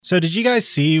So did you guys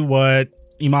see what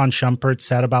Iman Shumpert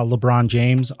said about LeBron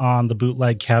James on the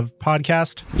Bootleg Kev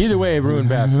podcast? Either way, it ruined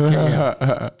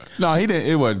basketball. No, he didn't.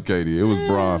 It wasn't KD. It was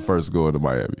Bron first going to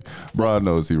Miami. Bron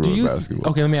knows he ruined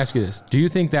basketball. Okay, let me ask you this. Do you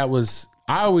think that was...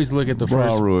 I always look at the first...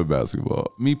 Bron ruined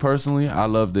basketball. Me personally, I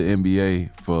love the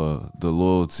NBA for the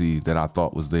loyalty that I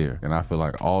thought was there. And I feel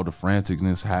like all the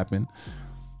franticness happened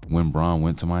when Bron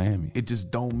went to Miami. It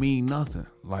just don't mean nothing.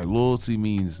 Like, loyalty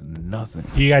means nothing.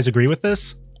 Do you guys agree with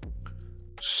this?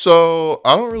 So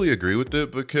I don't really agree with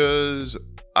it because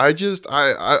I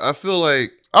feel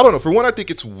like, I don't know. For one, I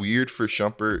think it's weird for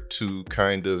Shumpert to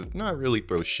kind of not really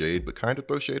throw shade, but kind of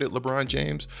throw shade at LeBron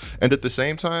James. And at the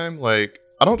same time, like,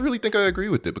 I don't really think I agree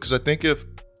with it because I think if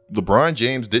LeBron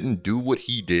James didn't do what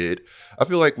he did, I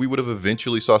feel like we would have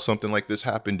eventually saw something like this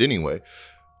happen anyway.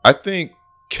 I think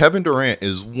Kevin Durant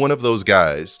is one of those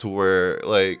guys to where,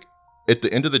 like, at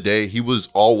the end of the day, he was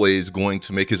always going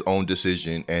to make his own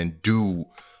decision and do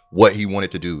what he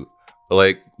wanted to do.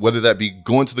 Like, whether that be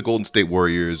going to the Golden State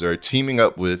Warriors or teaming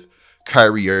up with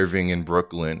Kyrie Irving in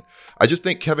Brooklyn. I just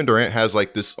think Kevin Durant has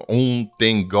like this own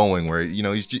thing going where, you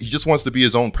know, he just wants to be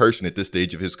his own person at this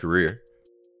stage of his career.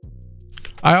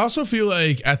 I also feel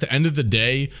like at the end of the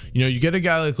day, you know, you get a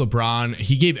guy like LeBron,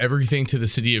 he gave everything to the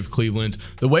city of Cleveland.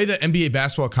 The way that NBA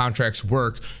basketball contracts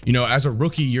work, you know, as a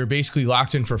rookie, you're basically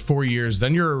locked in for 4 years.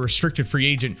 Then you're a restricted free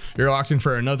agent. You're locked in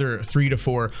for another 3 to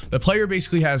 4. The player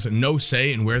basically has no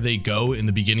say in where they go in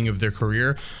the beginning of their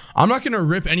career. I'm not going to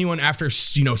rip anyone after,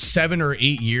 7 or 8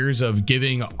 years of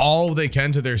giving all they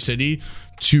can to their city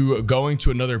to going to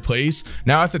another place.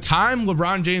 Now, at the time,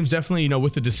 LeBron James definitely,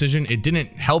 with the decision, it didn't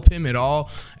help him at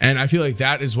all. And I feel like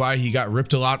that is why he got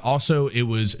ripped a lot. Also, it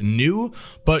was new.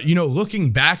 But, looking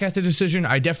back at the decision,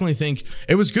 I definitely think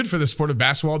it was good for the sport of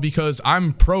basketball because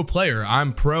I'm pro player.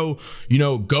 I'm pro,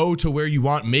 go to where you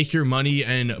want, make your money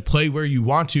and play where you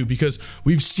want to, because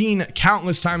we've seen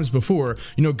countless times before,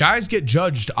 guys get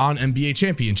judged on NBA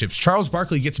championships. Charles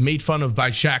Barkley gets made fun of by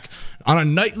Shaq on a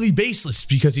nightly basis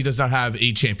because he does not have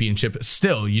a championship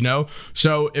still,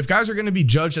 So if guys are going to be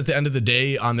judged at the end of the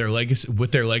day on their legacy,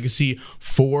 with their legacy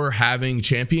for having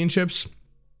championships,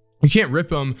 you can't rip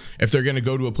them if they're going to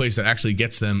go to a place that actually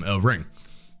gets them a ring.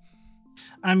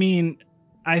 I mean,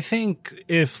 I think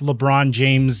if LeBron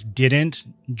James didn't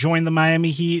join the Miami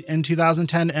Heat in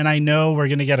 2010, and I know we're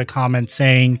going to get a comment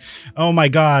saying, oh my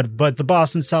God, but the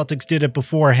Boston Celtics did it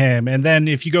before him. And then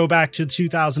if you go back to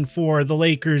 2004, the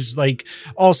Lakers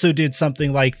also did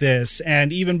something like this.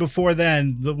 And even before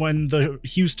then, when the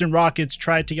Houston Rockets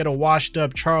tried to get a washed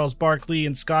up Charles Barkley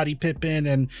and Scottie Pippen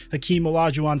and Hakeem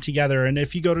Olajuwon together. And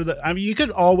if you go to you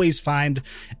could always find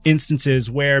instances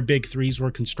where big threes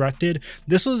were constructed.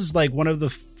 This was one of the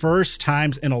first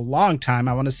times in a long time,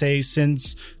 I want to say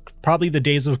since probably the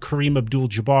days of Kareem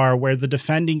Abdul-Jabbar, where the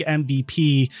defending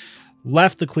MVP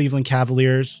left the Cleveland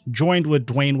Cavaliers, joined with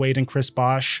Dwayne Wade and Chris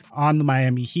Bosh on the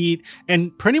Miami Heat,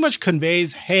 and pretty much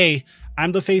conveys, hey,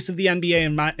 I'm the face of the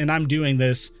NBA and I'm doing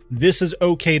this. This is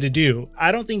okay to do.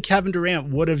 I don't think Kevin Durant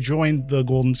would have joined the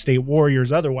Golden State Warriors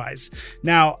otherwise.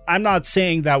 Now, I'm not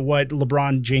saying that what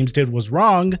LeBron James did was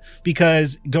wrong,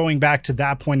 because going back to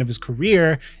that point of his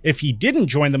career, if he didn't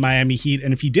join the Miami Heat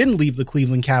and if he didn't leave the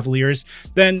Cleveland Cavaliers,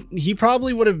 then he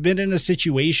probably would have been in a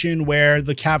situation where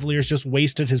the Cavaliers just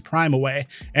wasted his prime away,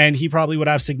 and he probably would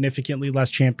have significantly less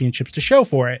championships to show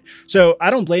for it. So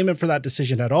I don't blame him for that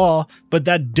decision at all, but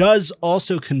that does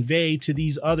also convey to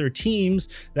these other teams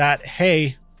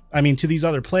to these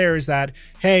other players that,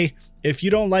 hey, if you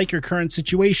don't like your current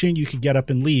situation, you could get up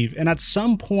and leave. And at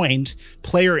some point,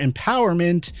 player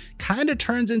empowerment kind of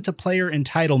turns into player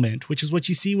entitlement, which is what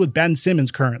you see with Ben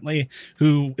Simmons currently,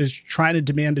 who is trying to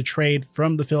demand a trade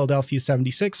from the Philadelphia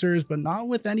 76ers, but not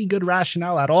with any good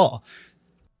rationale at all.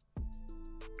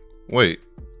 Wait,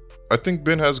 I think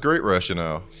Ben has great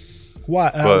rationale.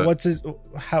 What?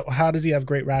 How does he have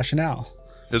great rationale?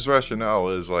 His rationale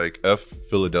is F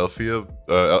Philadelphia,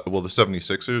 the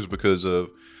 76ers, because of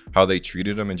how they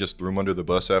treated him and just threw him under the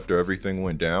bus after everything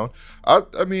went down.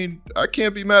 I mean, I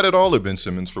can't be mad at all at Ben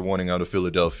Simmons for wanting out of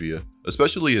Philadelphia,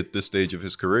 especially at this stage of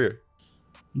his career.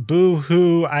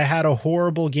 Boo-hoo, I had a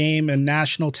horrible game in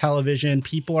national television.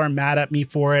 People are mad at me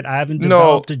for it. I haven't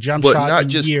developed a jump shot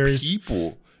in years.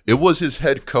 People. It was his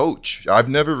head coach. I've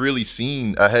never really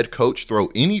seen a head coach throw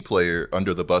any player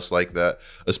under the bus like that,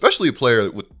 especially a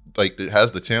player with that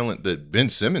has the talent that Ben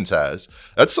Simmons has.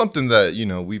 That's something that,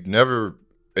 we've never,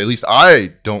 at least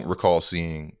I don't recall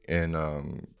seeing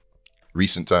in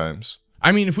recent times.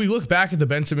 I mean, if we look back at the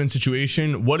Ben Simmons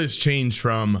situation, what has changed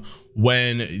from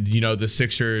when, the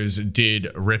Sixers did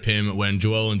rip him, when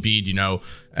Joel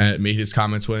Embiid, made his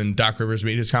comments, when Doc Rivers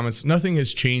made his comments? Nothing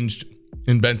has changed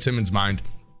in Ben Simmons' mind.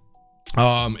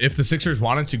 If the Sixers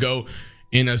wanted to go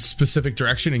in a specific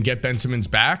direction and get Ben Simmons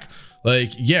back,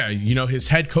 his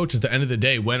head coach at the end of the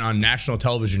day went on national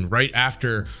television right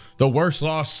after the worst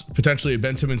loss potentially of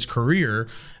Ben Simmons' career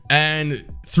and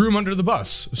threw him under the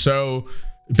bus. So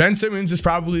Ben Simmons is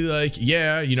probably like,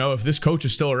 if this coach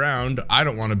is still around, I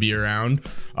don't want to be around.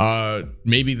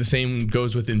 Maybe the same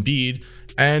goes with Embiid.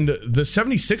 And the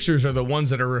 76ers are the ones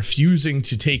that are refusing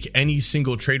to take any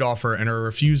single trade offer and are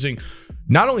refusing.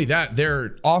 Not only that,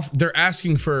 they're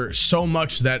asking for so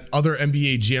much that other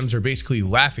NBA GMs are basically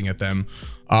laughing at them.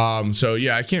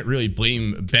 I can't really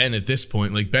blame Ben at this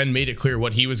point. Like, Ben made it clear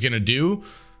what he was going to do.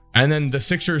 And then the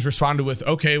Sixers responded with,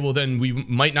 okay, well then we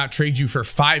might not trade you for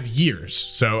 5 years.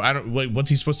 So what's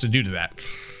he supposed to do to that?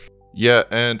 Yeah,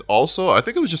 and also, I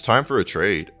think it was just time for a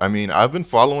trade. I mean, I've been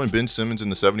following Ben Simmons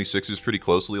and the 76ers pretty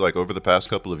closely, over the past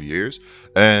couple of years.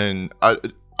 And I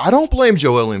don't blame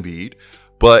Joel Embiid,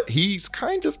 but he's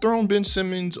kind of thrown Ben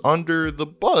Simmons under the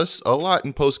bus a lot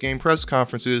in post-game press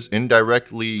conferences,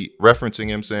 indirectly referencing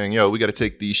him, saying, we got to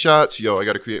take these shots. I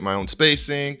got to create my own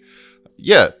spacing.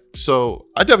 Yeah, so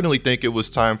I definitely think it was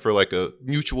time for a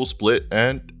mutual split,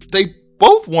 and they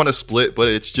both want to split, but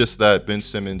it's just that Ben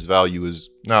Simmons' value is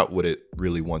not what it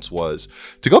really once was.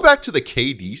 To go back to the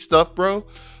KD stuff, bro,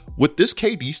 with this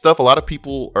KD stuff, a lot of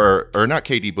people or not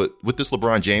KD, but with this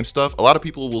LeBron James stuff, a lot of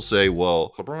people will say,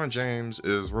 well, LeBron James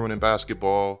is ruining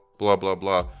basketball, blah, blah,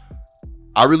 blah.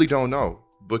 I really don't know,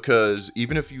 because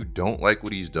even if you don't like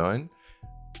what he's done,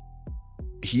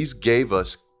 he's gave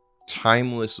us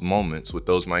timeless moments with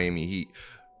those Miami Heat.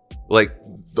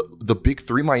 The big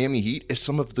three Miami Heat is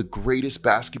some of the greatest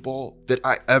basketball that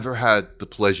I ever had the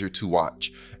pleasure to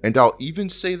watch. And I'll even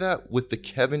say that with the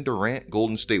Kevin Durant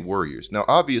Golden State Warriors. Now,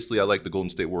 obviously, I like the Golden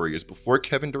State Warriors before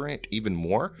Kevin Durant even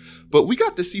more, but we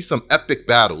got to see some epic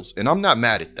battles, and I'm not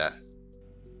mad at that.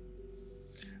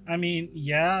 I mean,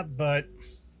 yeah, but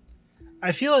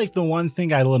I feel like the one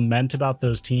thing I lament about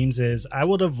those teams is I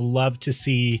would have loved to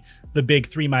see the big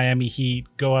three Miami Heat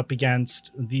go up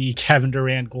against the Kevin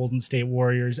Durant Golden State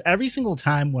Warriors. Every single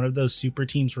time one of those super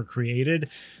teams were created,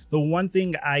 the one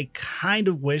thing I kind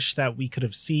of wish that we could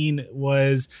have seen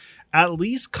was at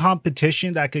least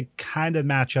competition that could kind of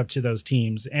match up to those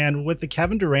teams. And with the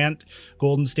Kevin Durant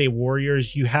Golden State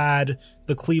Warriors, you had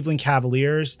the Cleveland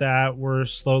Cavaliers that were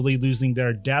slowly losing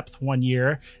their depth one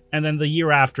year, and then the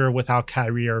year after without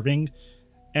Kyrie Irving.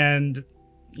 And,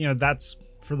 that's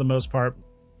for the most part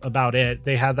about it.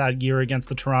 They had that year against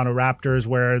the Toronto Raptors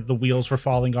where the wheels were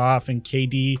falling off and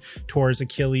KD tore his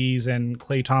Achilles and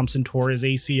Klay Thompson tore his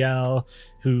ACL,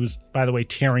 who's, by the way,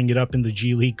 tearing it up in the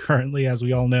G League currently, as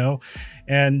we all know.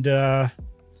 And I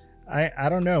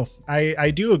don't know. I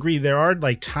do agree there are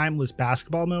timeless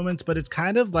basketball moments, but it's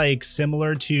kind of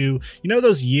similar to,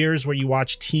 those years where you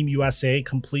watch Team USA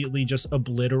completely just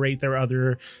obliterate their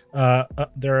other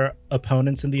their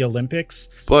opponents in the Olympics.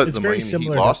 But it's the very Miami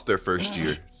similar Heat lost their first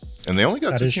year. And they only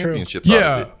got 2 championships true.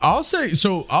 out of it.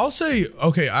 I'll say,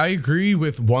 okay, I agree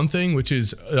with one thing, which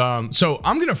is, so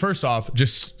I'm going to first off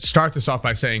just start this off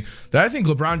by saying that I think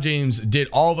LeBron James did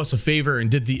all of us a favor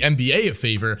and did the NBA a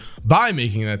favor by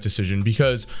making that decision,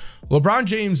 because LeBron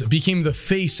James became the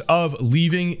face of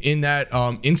leaving in that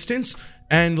instance.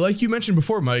 And like you mentioned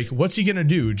before, Mike, what's he going to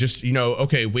do? Just,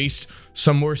 waste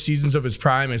some more seasons of his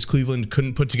prime as Cleveland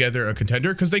couldn't put together a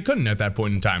contender, because they couldn't at that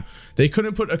point in time. They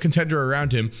couldn't put a contender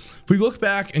around him. If we look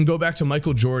back and go back to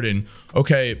Michael Jordan,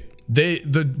 okay,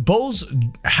 the Bulls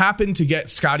happened to get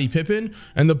Scottie Pippen,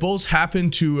 and the Bulls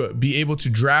happened to be able to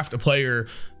draft a player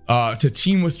to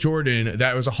team with Jordan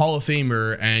that was a Hall of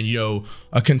Famer and,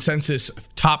 a consensus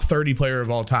top 30 player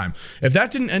of all time. If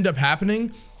that didn't end up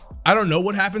happening, I don't know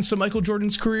what happens to Michael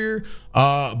Jordan's career,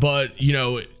 but,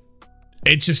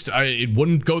 it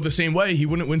wouldn't go the same way. He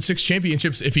wouldn't win 6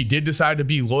 championships if he did decide to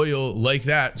be loyal like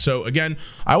that. So, again,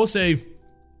 I will say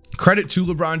credit to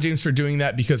LeBron James for doing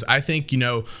that, because I think,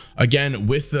 again,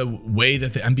 with the way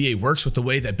that the NBA works, with the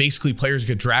way that basically players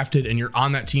get drafted and you're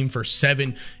on that team for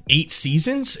 7-8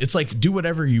 seasons, it's do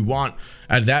whatever you want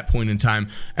at that point in time.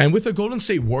 And with the Golden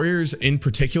State Warriors in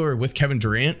particular, with Kevin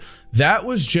Durant, that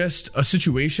was just a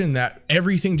situation that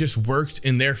everything just worked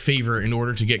in their favor in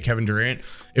order to get Kevin Durant.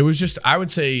 It was just, I would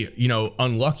say,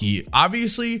 unlucky.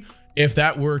 Obviously, if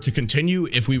that were to continue,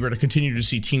 if we were to continue to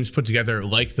see teams put together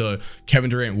like the Kevin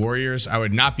Durant Warriors, I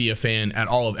would not be a fan at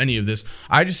all of any of this.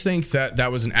 I just think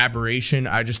that was an aberration.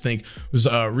 I just think it was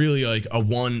really like a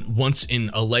once in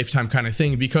a lifetime kind of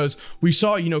thing, because we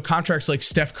saw, contracts like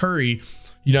Steph Curry,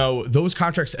 those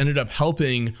contracts ended up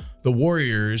helping the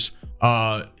Warriors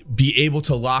be able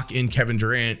to lock in Kevin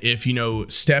Durant. If,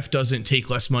 Steph doesn't take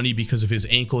less money because of his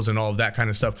ankles and all of that kind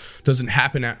of stuff doesn't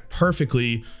happen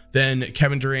perfectly, then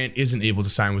Kevin Durant isn't able to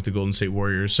sign with the Golden State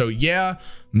Warriors. So yeah,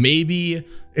 maybe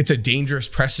it's a dangerous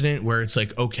precedent where it's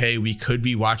like, okay, we could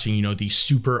be watching, these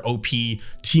super OP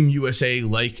Team USA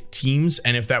like teams.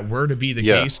 And if that were to be the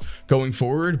case going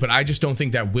forward, but I just don't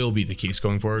think that will be the case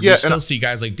going forward. We still see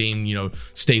guys like Dame,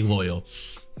 stay loyal.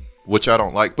 Which I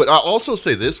don't like. But I'll also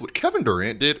say this, what Kevin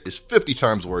Durant did is 50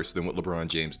 times worse than what LeBron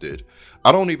James did.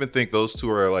 I don't even think those two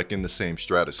are like in the same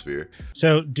stratosphere.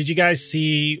 So did you guys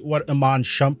see what Iman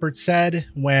Shumpert said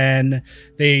when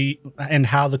and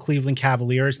how the Cleveland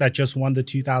Cavaliers that just won the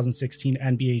 2016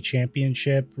 NBA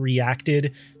championship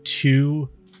reacted to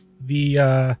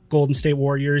the Golden State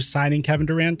Warriors signing Kevin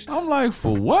Durant? I'm like,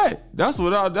 for what? That's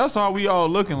how we all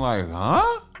looking like,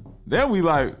 huh? Then we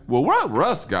like, well, what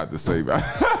Russ got to say about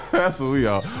it? That's what we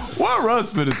all. What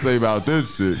Russ finna say about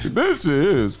this shit? This shit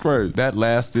is crazy. That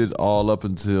lasted all up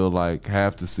until like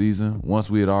half the season. Once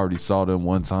we had already saw them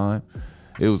one time,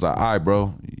 it was like, all right,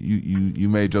 bro, you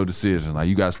made your decision. Like,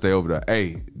 you gotta stay over there.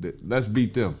 Hey, let's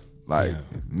beat them. Like,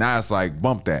 now it's like,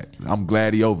 bump that. I'm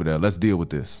glad he over there. Let's deal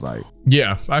with this. Like,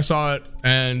 yeah, I saw it,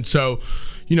 and so,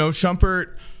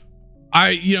 Shumpert.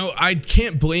 I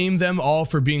can't blame them all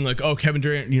for being like, oh, Kevin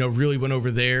Durant, really went over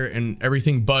there and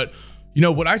everything. But,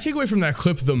 what I take away from that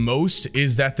clip the most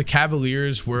is that the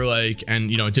Cavaliers were like, and,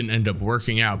 it didn't end up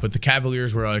working out, but the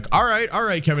Cavaliers were like, all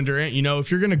right, Kevin Durant,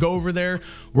 if you're going to go over there,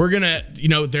 we're going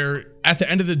to, they're at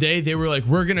the end of the day, they were like,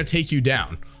 we're going to take you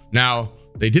down. Now,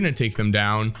 they didn't take them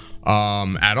down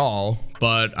at all,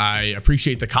 but I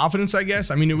appreciate the confidence, I guess.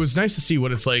 I mean, it was nice to see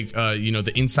what it's like,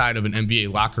 the inside of an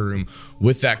NBA locker room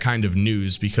with that kind of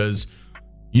news, because,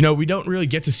 we don't really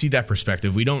get to see that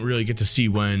perspective. We don't really get to see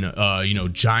when,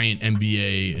 giant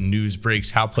NBA news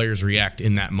breaks, how players react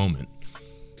in that moment.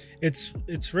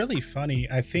 It's really funny.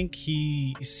 I think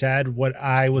he said what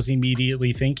I was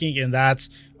immediately thinking, and that's,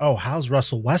 oh, how's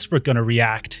Russell Westbrook going to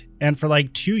react? And for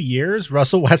like 2 years,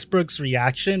 Russell Westbrook's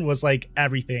reaction was like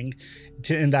everything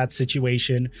in that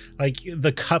situation. Like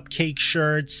the cupcake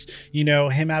shirts,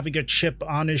 him having a chip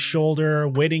on his shoulder,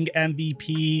 winning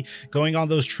MVP, going on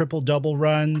those triple-double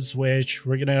runs, which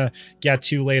we're going to get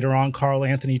to later on. Karl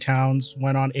Anthony Towns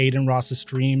went on Aiden Ross's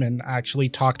stream and actually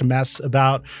talked mess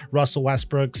about Russell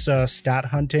Westbrook's stat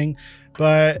hunting.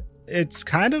 But it's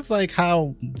kind of like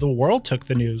how the world took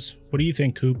the news. What do you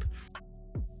think, Coop?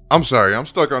 I'm sorry, I'm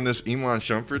stuck on this Iman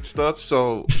Shumpert stuff.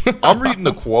 So I'm reading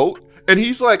the quote, and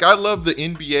he's like, I love the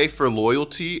NBA for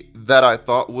loyalty that I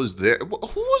thought was there. Who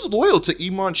was loyal to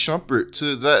Iman Shumpert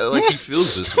to that? Like, he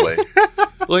feels this way.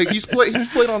 Like, he's played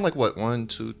on like, what, 1,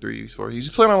 2, 3, 4. He's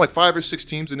played on like 5 or 6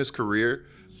 teams in his career.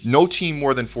 No team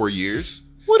more than 4 years.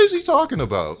 What is he talking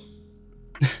about?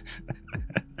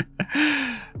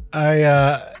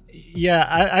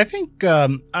 I think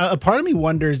a part of me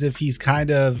wonders if he's kind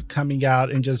of coming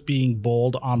out and just being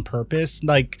bold on purpose,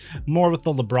 like more with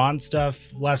the LeBron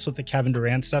stuff, less with the Kevin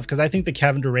Durant stuff, because I think the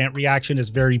Kevin Durant reaction is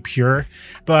very pure.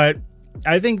 But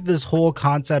I think this whole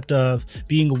concept of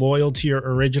being loyal to your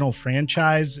original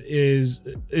franchise is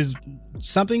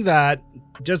something that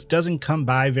just doesn't come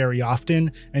by very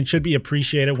often and should be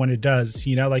appreciated when it does,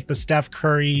 like the Steph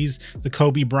Currys, the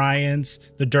Kobe Bryants,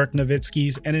 the Dirk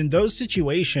Nowitzkis. And in those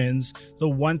situations, the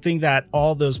one thing that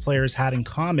all those players had in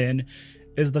common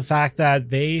is the fact that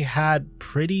they had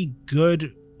pretty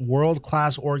good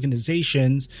world-class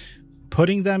organizations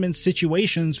putting them in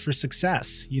situations for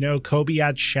success. Kobe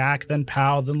had Shaq, then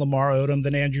Powell, then Lamar Odom,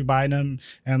 then Andrew Bynum,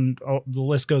 and the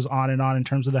list goes on in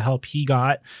terms of the help he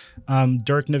got.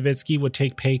 Dirk Nowitzki would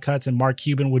take pay cuts, and Mark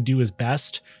Cuban would do his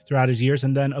best throughout his years.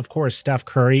 And then, of course, Steph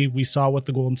Curry. We saw what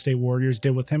the Golden State Warriors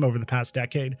did with him over the past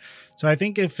decade. So I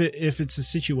think if it's a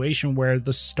situation where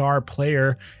the star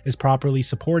player is properly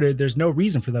supported, there's no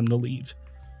reason for them to leave.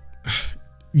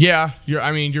 Yeah, you're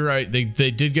right. They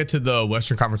did get to the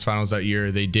Western Conference Finals that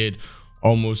year. They did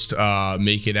almost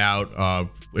make it out,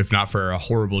 if not for a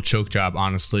horrible choke job,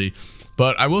 honestly.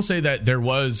 But I will say that there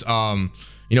was,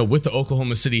 with the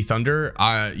Oklahoma City Thunder,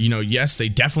 yes, they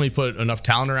definitely put enough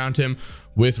talent around him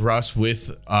with Russ,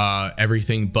 with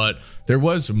everything. But there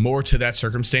was more to that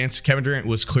circumstance. Kevin Durant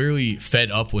was clearly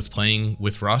fed up with playing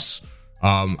with Russ.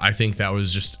 I think that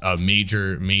was just a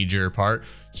major part.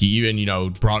 He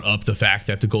even, brought up the fact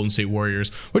that the Golden State Warriors,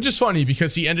 which is funny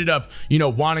because he ended up,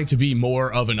 wanting to be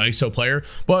more of an ISO player.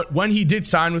 But when he did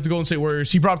sign with the Golden State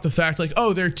Warriors, he brought up the fact like,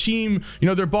 oh, their team,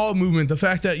 their ball movement, the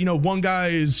fact that, one guy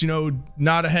is,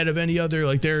 not ahead of any other,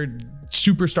 like they're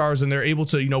superstars and they're able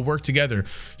to, work together.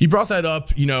 He brought that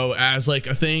up, as like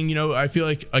a thing, I feel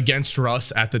like against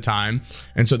Russ at the time.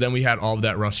 And so then we had all of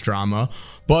that Russ drama.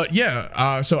 But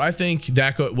yeah, so I think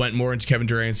that went more into Kevin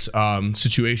Durant's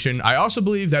situation. I also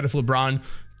believe that if LeBron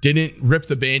didn't rip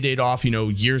the Band-Aid off,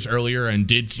 years earlier and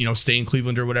did, stay in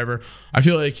Cleveland or whatever, I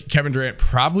feel like Kevin Durant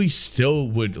probably still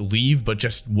would leave, but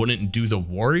just wouldn't do the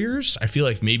Warriors. I feel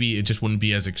like maybe it just wouldn't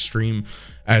be as extreme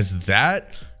as that.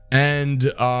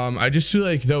 And I just feel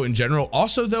like, though, in general,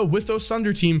 also, though, with that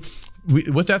Thunder team,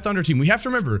 we have to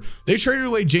remember they traded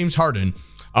away James Harden.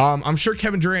 I'm sure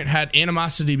Kevin Durant had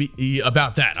animosity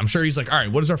about that. I'm sure he's like, all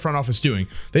right, what is our front office doing?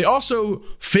 They also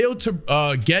failed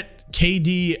to get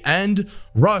KD and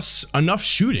Russ enough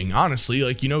shooting, honestly.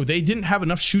 Like, they didn't have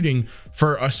enough shooting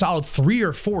for a solid 3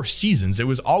 or 4 seasons. It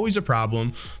was always a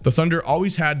problem. The Thunder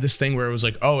always had this thing where it was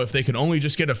like, oh, if they could only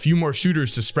just get a few more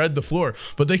shooters to spread the floor,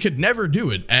 but they could never do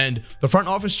it. And the front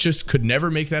office just could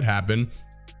never make that happen.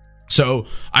 So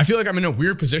I feel like I'm in a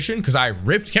weird position because I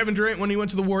ripped Kevin Durant when he went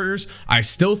to the Warriors. I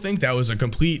still think that was a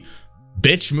complete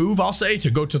bitch move, I'll say, to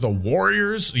go to the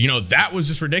Warriors. That was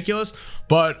just ridiculous.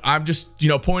 But I'm just,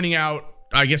 pointing out,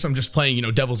 I guess I'm just playing,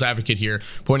 devil's advocate here,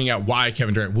 pointing out why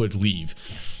Kevin Durant would leave.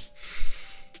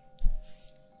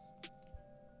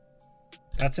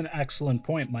 That's an excellent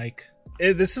point, Mike.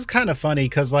 This is kind of funny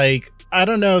because, like, I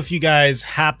don't know if you guys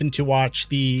happen to watch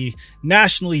the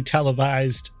nationally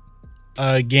televised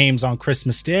games on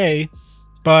Christmas Day,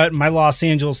 but my Los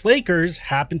Angeles Lakers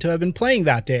happen to have been playing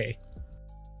that day.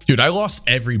 Dude, I lost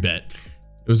every bet.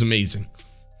 It was amazing.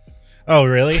 Oh,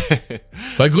 really?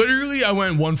 Like, literally, I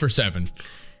went 1 for 7.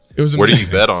 It was amazing. Where do you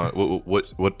bet on?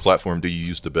 What platform do you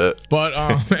use to bet?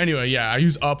 But anyway, yeah, I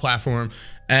use a platform.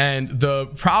 And the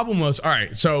problem was, all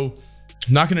right, so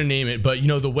I'm not going to name it, but,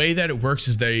 the way that it works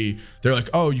is they're like,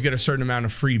 oh, you get a certain amount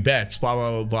of free bets, blah,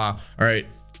 blah, blah, blah. All right.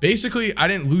 Basically, I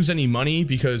didn't lose any money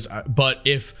but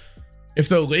if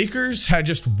the Lakers had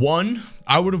just won,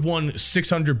 I would have won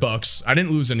 $600. I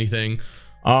didn't lose anything.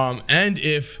 And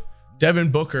if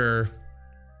Devin Booker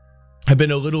had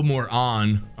been a little more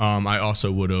on, I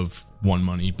also would have won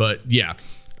money. But yeah,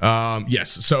 yes.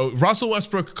 So Russell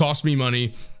Westbrook cost me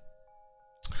money.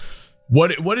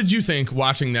 What did you think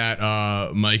watching that,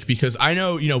 Mike? Because I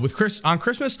know, with on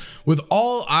Christmas, with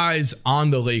all eyes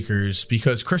on the Lakers,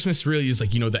 because Christmas really is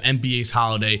like, the NBA's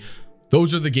holiday.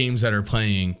 Those are the games that are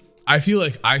playing. I feel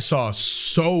like I saw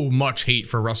so much hate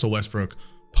for Russell Westbrook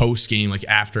post game, like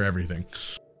after everything.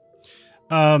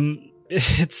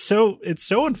 It's so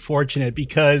unfortunate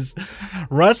because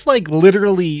Russ like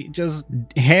literally just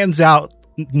hands out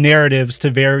narratives to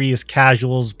various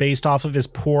casuals based off of his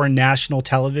poor national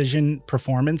television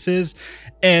performances,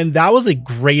 and that was a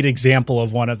great example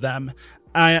of one of them.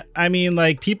 I mean,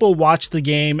 like, people watch the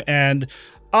game, and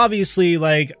obviously,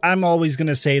 like, I'm always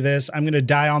gonna say this, I'm gonna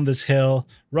die on this hill.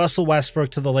 Russell Westbrook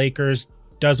to the Lakers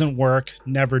doesn't work,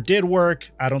 never did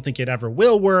work. I don't think it ever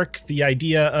will work. The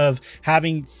idea of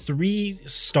having 3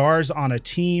 stars on a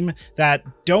team that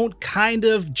don't kind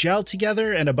of gel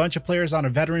together and a bunch of players on a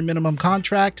veteran minimum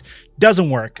contract doesn't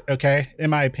work, okay,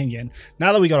 in my opinion.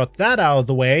 Now that we got that out of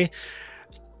the way,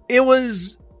 it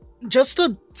was just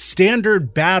a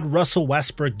standard bad Russell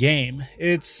Westbrook game.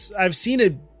 I've seen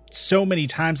it so many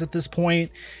times at this point,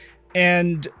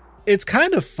 and it's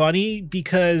kind of funny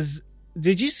because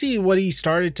did you see what he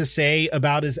started to say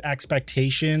about his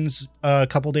expectations a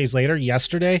couple days later,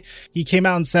 yesterday? He came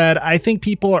out and said, I think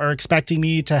people are expecting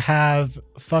me to have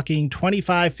fucking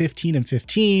 25, 15, and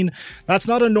 15. That's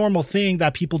not a normal thing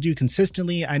that people do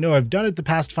consistently. I know I've done it the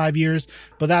past 5 years,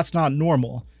 but that's not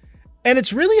normal. And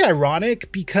it's really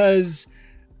ironic because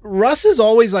Russ is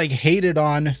always like hated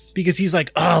on because he's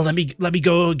like, oh, let me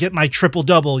go get my triple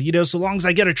double. So long as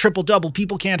I get a triple double,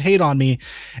 people can't hate on me.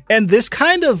 And this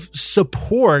kind of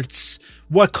supports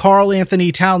what Karl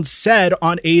Anthony Towns said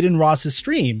on Aiden Ross's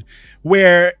stream,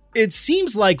 where it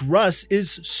seems like Russ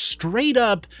is straight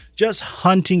up just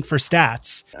hunting for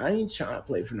stats. I ain't trying to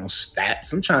play for no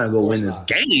stats. I'm trying to go win this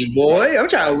game, boy. I'm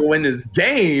trying to go win this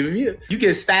game. You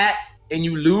get stats and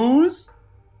you lose,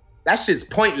 that shit's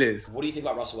pointless. What do you think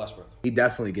about Russell Westbrook? He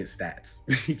definitely gets stats.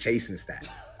 He chasing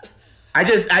stats. I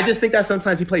just think that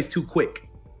sometimes he plays too quick.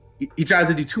 He tries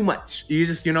to do too much. You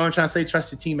know what I'm trying to say?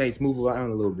 Trust your teammates, move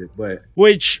around a little bit. But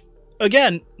which,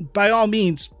 again, by all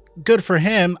means, good for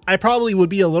him. I probably would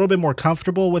be a little bit more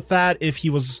comfortable with that if he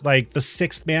was like the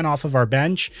sixth man off of our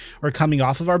bench or coming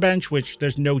off of our bench, which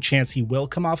there's no chance he will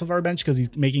come off of our bench because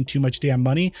he's making too much damn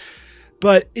money.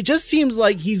 But it just seems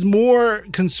like he's more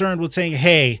concerned with saying,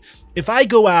 hey, if I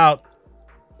go out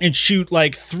and shoot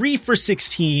like 3 for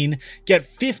 16, get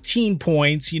 15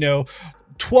 points,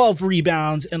 12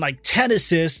 rebounds and like 10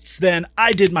 assists, then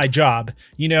I did my job,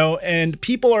 and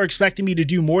people are expecting me to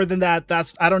do more than that.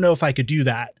 I don't know if I could do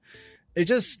that. It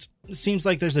just seems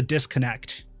like there's a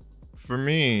disconnect. For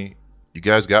me, you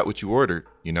guys got what you ordered,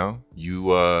 you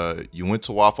went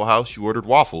to Waffle House, you ordered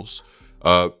waffles.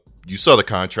 You saw the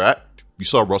contract. You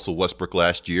saw Russell Westbrook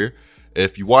last year.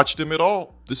 If you watched him at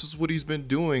all, this is what he's been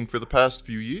doing for the past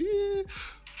few years.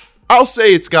 I'll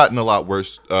say it's gotten a lot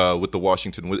worse with the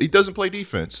Washington. He doesn't play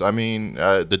defense. I mean,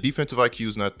 the defensive IQ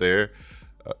is not there.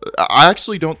 I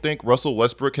actually don't think Russell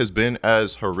Westbrook has been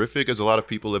as horrific as a lot of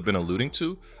people have been alluding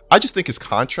to. I just think his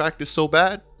contract is so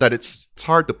bad that it's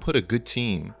hard to put a good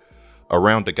team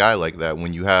around a guy like that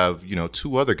when you have,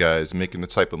 two other guys making the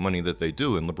type of money that they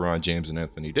do in LeBron James and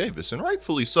Anthony Davis, and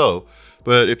rightfully so.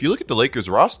 But if you look at the Lakers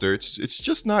roster, it's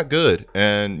just not good.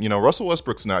 And, Russell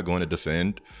Westbrook's not going to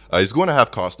defend. He's going to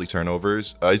have costly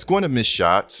turnovers. He's going to miss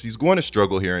shots. He's going to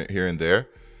struggle here and there.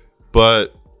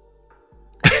 But,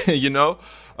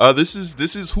 this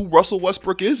is who Russell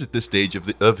Westbrook is at this stage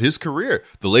of his career.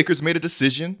 The Lakers made a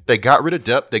decision. They got rid of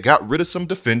depth. They got rid of some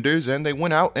defenders, and they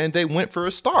went out and they went for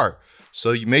a star.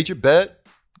 So you made your bet,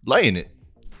 laying it.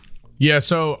 Yeah,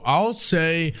 so I'll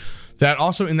say that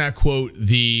also in that quote,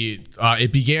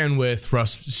 it began with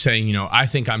Russ saying, I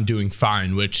think I'm doing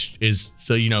fine, which is,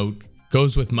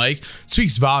 goes with Mike,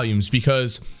 speaks volumes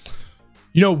because,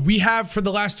 we have for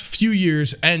the last few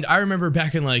years, and I remember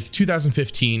back in like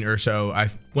 2015 or so,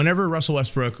 whenever Russell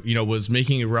Westbrook, was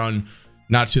making a run,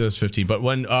 not 2015, but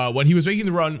when he was making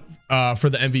the run for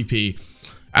the MVP,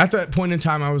 at that point in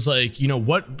time, I was like,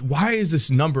 why is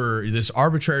this number, this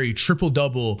arbitrary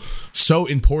triple-double so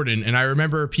important? And I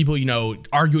remember people,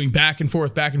 arguing back and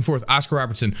forth, Oscar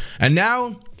Robertson. And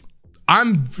now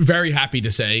I'm very happy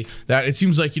to say that it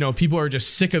seems like, people are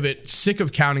just sick of it, sick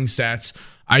of counting stats.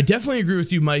 I definitely agree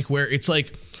with you, Mike, where it's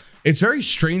like, it's very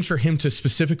strange for him to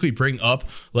specifically bring up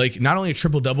like not only a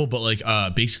triple double, but like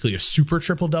basically a super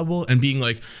triple double and being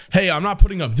like, hey, I'm not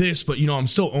putting up this, but I'm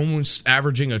still almost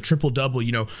averaging a triple double.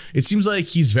 It seems like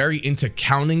he's very into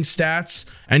counting stats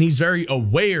and he's very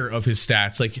aware of his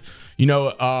stats. Like,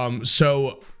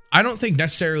 so I don't think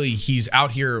necessarily he's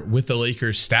out here with the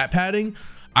Lakers stat padding.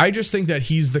 I just think that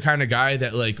he's the kind of guy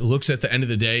that like looks at the end of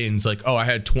the day and is like, oh, I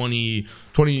had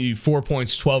 24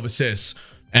 points, 12 assists.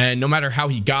 And no matter how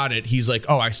he got it, he's like,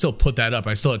 oh, I still put that up.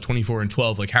 I still had 24 and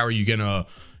 12. Like, how are you going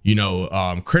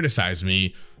to, criticize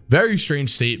me? Very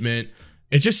strange statement.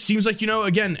 It just seems like,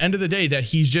 again, end of the day, that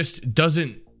he just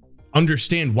doesn't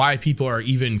understand why people are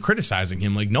even criticizing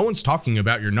him. Like, no one's talking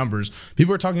about your numbers.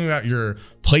 People are talking about your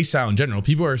play style in general.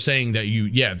 People are saying that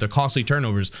the costly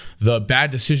turnovers, the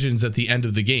bad decisions at the end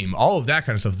of the game, all of that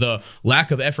kind of stuff, the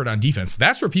lack of effort on defense.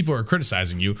 That's where people are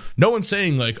criticizing you. No one's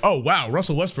saying like, oh, wow,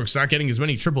 Russell Westbrook's not getting as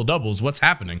many triple doubles. What's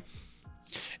happening?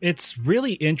 It's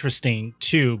really interesting,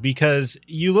 too, because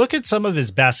you look at some of his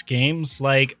best games,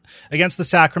 like against the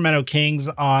Sacramento Kings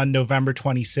on November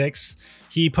 26th.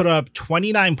 He put up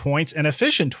 29 points, an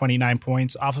efficient 29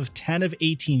 points off of 10 of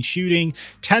 18 shooting,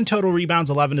 10 total rebounds,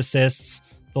 11 assists.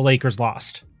 The Lakers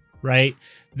lost, right?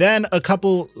 Then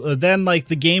like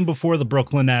the game before the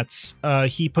Brooklyn Nets,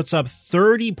 he puts up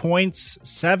 30 points,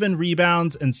 7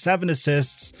 rebounds, and 7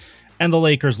 assists, and the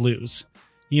Lakers lose.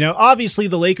 Obviously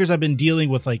the Lakers have been dealing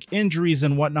with like injuries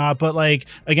and whatnot, but like,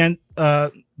 again,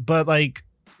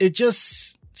 it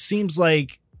just seems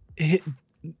like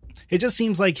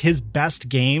his best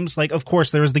games, like, of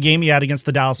course, there was the game he had against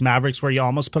the Dallas Mavericks where he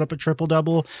almost put up a triple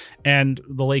double and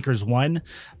the Lakers won.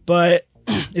 But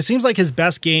it seems like his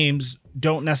best games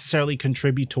don't necessarily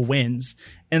contribute to wins.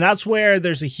 And that's where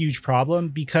there's a huge problem,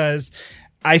 because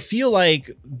I feel like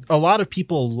a lot of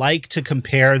people like to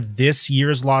compare this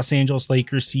year's Los Angeles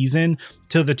Lakers season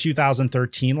to the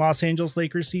 2013 Los Angeles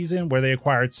Lakers season, where they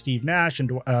acquired Steve Nash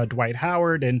and Dwight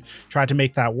Howard and tried to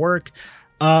make that work.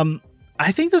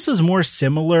 I think this is more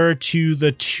similar to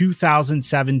the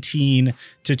 2017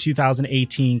 to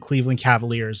 2018 Cleveland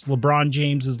Cavaliers, LeBron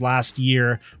James's last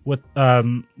year with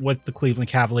the Cleveland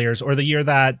Cavaliers, or the year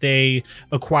that they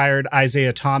acquired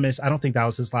Isaiah Thomas. I don't think that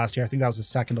was his last year. I think that was his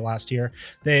second to last year.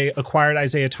 They acquired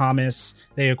Isaiah Thomas.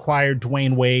 They acquired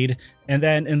Dwayne Wade. And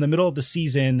then in the middle of the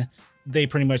season, they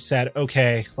pretty much said,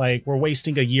 okay, like, we're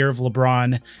wasting a year of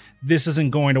LeBron. This isn't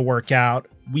going to work out.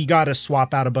 we got to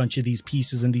swap out a bunch of these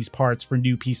pieces and these parts for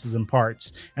new pieces and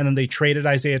parts. And then they traded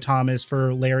Isaiah Thomas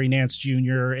for Larry Nance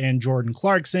Jr. and Jordan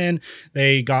Clarkson.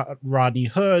 They got Rodney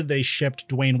Hood. They shipped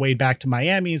Dwayne Wade back to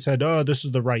Miami and said, oh, this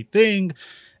is the right thing.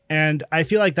 And I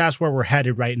feel like that's where we're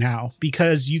headed right now,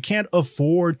 because you can't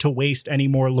afford to waste any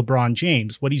more LeBron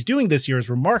James. What he's doing this year is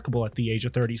remarkable at the age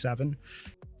of 37.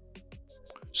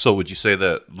 So would you say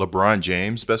that LeBron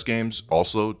James' best games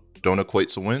also don't equate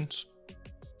to wins?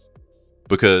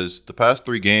 Because the past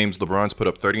 3 games, LeBron's put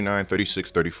up 39,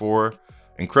 36, 34.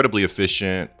 Incredibly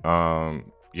efficient. 9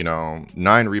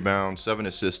 rebounds, 7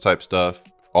 assists type stuff.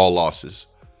 All losses.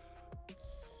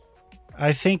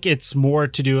 I think it's more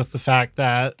to do with the fact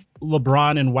that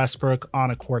LeBron and Westbrook on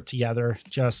a court together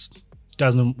just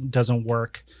doesn't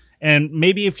work. And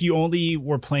maybe if you only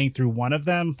were playing through one of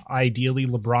them, ideally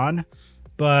LeBron,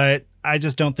 but I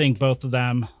just don't think both of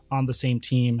them on the same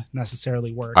team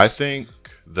necessarily works. I think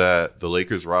that the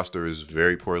Lakers roster is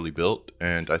very poorly built,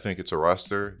 and I think it's a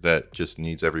roster that just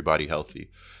needs everybody healthy.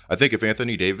 I think if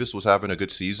Anthony Davis was having a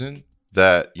good season,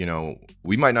 that,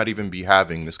 we might not even be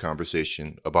having this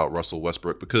conversation about Russell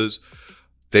Westbrook, because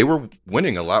they were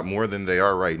winning a lot more than they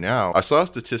are right now. I saw a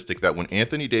statistic that when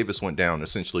Anthony Davis went down,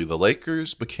 essentially the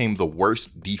Lakers became the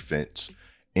worst defense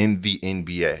in the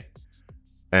NBA.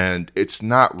 And it's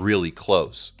not really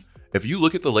close. If you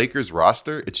look at the Lakers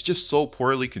roster, it's just so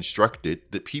poorly constructed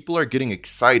that people are getting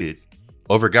excited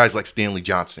over guys like Stanley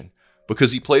Johnson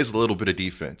because he plays a little bit of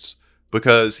defense,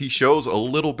 because he shows a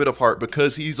little bit of heart,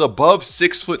 because he's above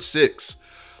 6'6".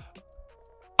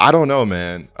 I don't know,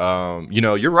 man.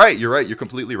 You're right. You're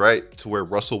completely right to where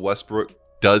Russell Westbrook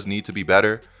does need to be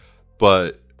better.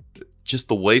 But just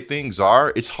the way things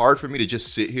are, it's hard for me to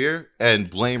just sit here and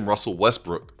blame Russell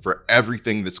Westbrook for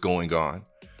everything that's going on.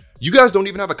 You guys don't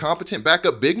even have a competent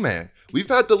backup big man. We've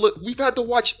had to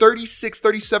watch 36,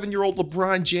 37-year-old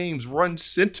LeBron James run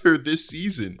center this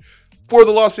season for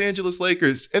the Los Angeles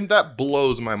Lakers, and that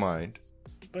blows my mind.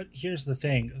 But here's the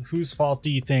thing. Whose fault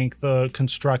do you think the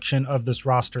construction of this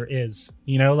roster is?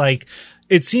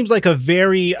 It seems like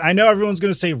I know everyone's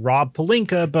going to say Rob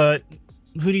Pelinka, but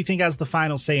who do you think has the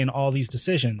final say in all these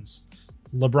decisions?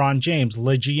 LeBron James,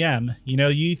 Le GM.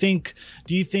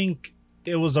 Do you think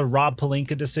it was a Rob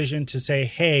Pelinka decision to say,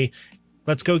 hey,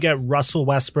 let's go get Russell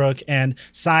Westbrook and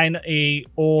sign a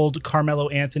old Carmelo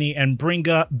Anthony and bring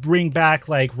back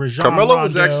like Rajon Carmelo Rondo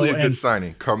was actually a good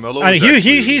signing.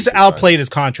 He's outplayed his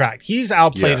contract.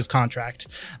 His contract.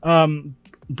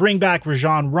 Bring back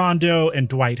Rajon Rondo and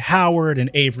Dwight Howard and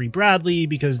Avery Bradley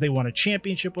because they won a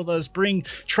championship with us. Bring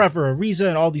Trevor Ariza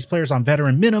and all these players on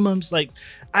veteran minimums.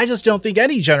 I just don't think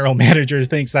any general manager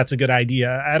thinks that's a good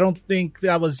idea. I don't think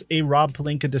that was a Rob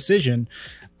Pelinka decision.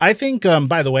 I think,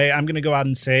 by the way, I'm going to go out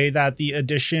and say that the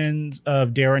additions of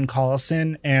Darren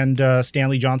Collison and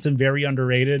Stanley Johnson, very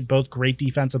underrated, both great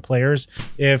defensive players.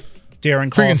 If Darren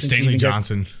Collison... Stanley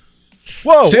Johnson.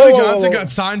 Whoa, Stanley Johnson got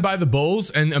signed by the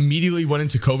Bulls and immediately went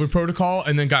into COVID protocol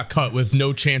and then got cut with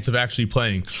no chance of actually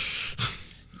playing.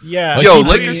 Yeah.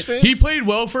 Lakers fans? He played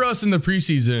well for us in the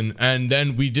preseason, and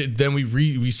then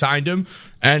we signed him,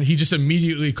 and he just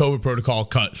immediately COVID protocol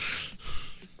cut.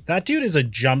 That dude is a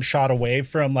jump shot away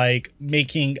from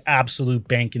making absolute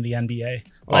bank in the NBA.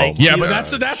 But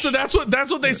that's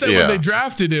what they said when they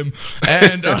drafted him,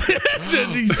 and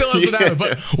he still hasn't happened.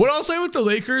 But what I'll say with the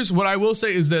Lakers, what I will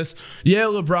say is this: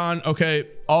 LeBron, okay,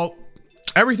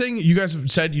 everything you guys have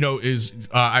said, is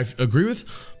I agree with.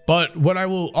 But what I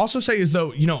will also say is,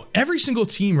 though, every single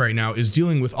team right now is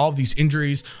dealing with all of these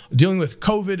injuries, dealing with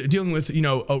COVID, dealing with,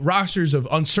 rosters of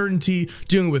uncertainty,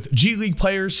 dealing with G League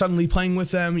players suddenly playing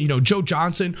with them, Joe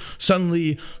Johnson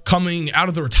suddenly coming out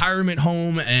of the retirement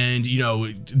home and,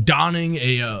 donning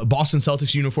a Boston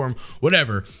Celtics uniform,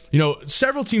 whatever.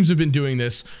 Several teams have been doing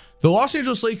this. The Los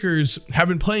Angeles Lakers have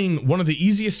been playing one of the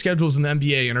easiest schedules in the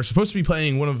NBA and are supposed to be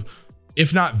playing one of,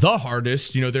 if not the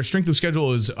hardest, their strength of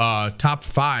schedule is top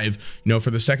 5, for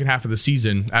the second half of the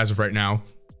season as of right now.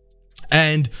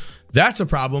 And that's a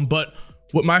problem. But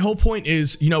what my whole point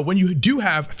is, when you do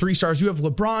have 3 stars, you have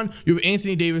LeBron, you have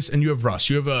Anthony Davis, and you have Russ.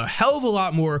 You have a hell of a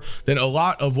lot more than a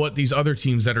lot of what these other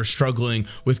teams that are struggling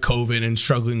with COVID and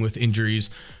struggling with injuries.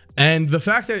 And the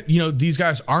fact that, these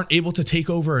guys aren't able to take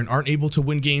over and aren't able to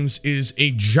win games is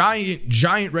a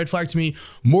giant red flag to me,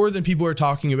 more than people are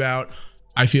talking about.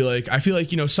 I feel like,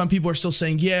 some people are still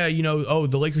saying, the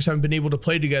Lakers haven't been able to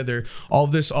play together, all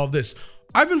of this.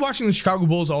 I've been watching the Chicago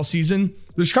Bulls all season.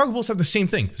 The Chicago Bulls have the same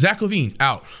thing. Zach LaVine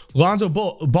out. Lonzo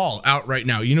Ball out right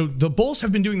now. The Bulls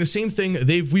have been doing the same thing.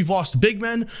 We've lost big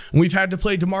men, and we've had to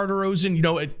play DeMar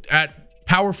DeRozan, at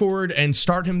power forward and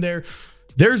start him there.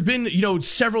 there's been,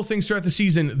 several things throughout the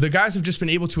season. The guys have just been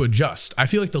able to adjust. I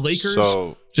feel like the Lakers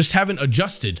just haven't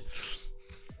adjusted.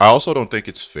 I also don't think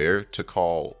it's fair to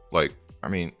call, are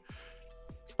we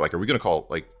going to call,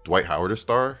 Dwight Howard a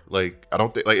star? I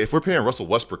don't think, if we're paying Russell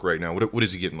Westbrook right now, what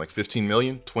is he getting, 15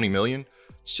 million, 20 million?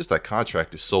 It's just that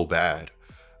contract is so bad.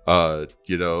 I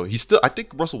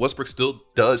think Russell Westbrook still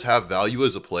does have value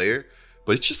as a player,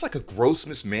 but it's just a gross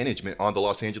mismanagement on the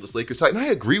Los Angeles Lakers side. And I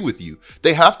agree with you.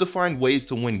 They have to find ways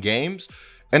to win games.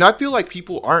 And I feel like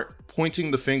people aren't pointing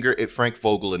the finger at Frank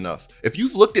Vogel enough. If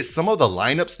you've looked at some of the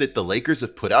lineups that the Lakers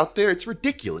have put out there, it's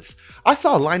ridiculous. I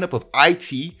saw a lineup of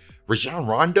IT, Rajon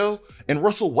Rondo, and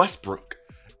Russell Westbrook.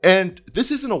 And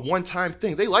this isn't a one-time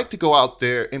thing. They like to go out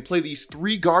there and play these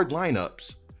 3-guard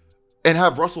lineups and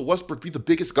have Russell Westbrook be the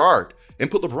biggest guard and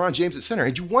put LeBron James at center.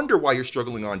 And you wonder why you're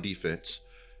struggling on defense.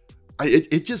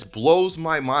 It just blows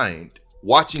my mind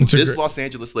watching this Los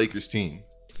Angeles Lakers team.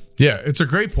 Yeah, it's a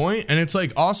great point. And it's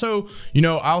also,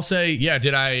 I'll say,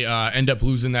 did I end up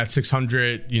losing that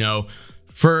 600,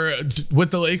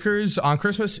 with the Lakers on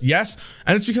Christmas? Yes.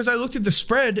 And it's because I looked at the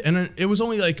spread and it was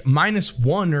only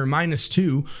 -1 or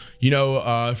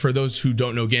 -2, for those who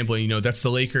don't know gambling, that's the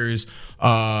Lakers.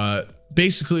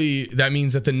 Basically, that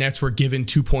means that the Nets were given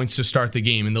 2 points to start the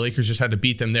game and the Lakers just had to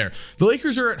beat them there. The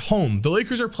Lakers are at home. The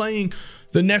Lakers are playing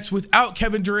the Nets without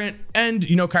Kevin Durant and,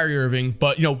 Kyrie Irving,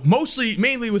 but,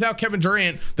 mainly without Kevin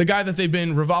Durant, the guy that they've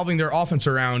been revolving their offense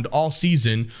around all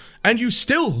season, and you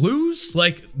still lose?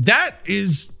 That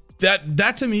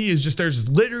to me is just, there's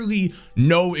literally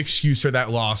no excuse for that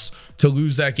loss to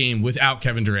lose that game without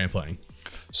Kevin Durant playing.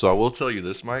 So I will tell you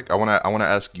this, Mike. I want to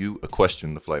ask you a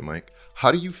question, the Flight Mike.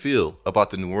 How do you feel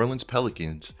about the New Orleans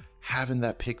Pelicans having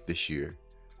that pick this year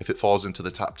if it falls into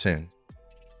the top 10?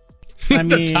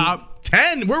 The top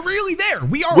 10. We're really there.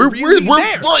 We are we're really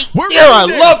there. Right we're there. I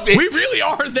love it. We really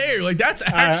are there. That's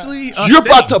actually you're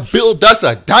about to build us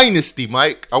a dynasty,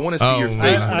 Mike. I want to see your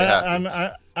face when it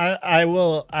happens.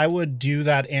 I would do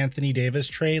that Anthony Davis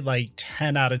trade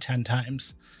 10 out of 10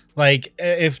 times.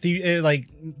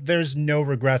 There's no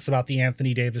regrets about the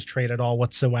Anthony Davis trade at all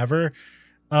whatsoever.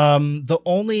 The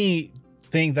only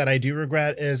thing that I do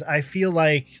regret is I feel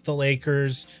like the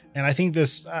Lakers, and I think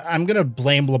I'm going to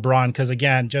blame LeBron because,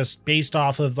 again, just based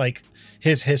off of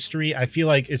his history, I feel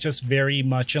like it's just very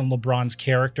much in LeBron's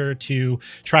character to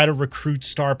try to recruit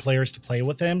star players to play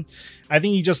with him. I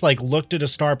think he just looked at a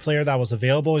star player that was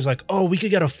available. He's like, oh, we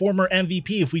could get a former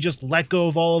MVP if we just let go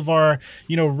of all of our,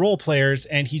 role players.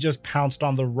 And he just pounced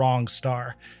on the wrong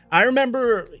star. I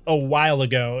remember a while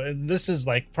ago, and this is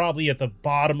probably at the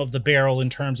bottom of the barrel in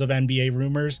terms of NBA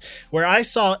rumors, where I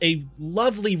saw a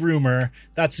lovely rumor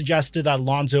that suggested that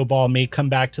Lonzo Ball may come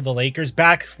back to the Lakers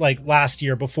back last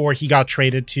year before he got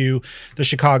traded to the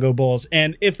Chicago Bulls.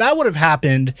 And if that would have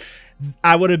happened,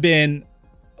 I would have been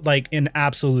in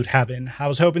absolute heaven. I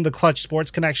was hoping the Clutch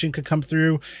Sports connection could come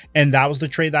through, and that was the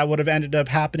trade that would have ended up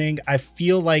happening. I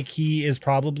feel like he is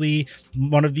probably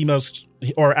one of the most,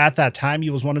 or at that time,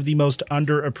 he was one of the most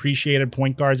underappreciated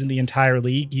point guards in the entire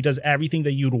league. He does everything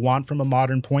that you'd want from a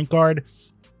modern point guard.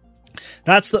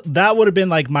 That would have been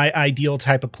my ideal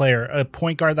type of player, a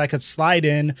point guard that could slide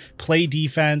in, play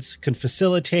defense, can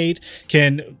facilitate,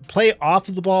 can play off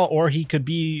of the ball, or he could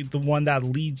be the one that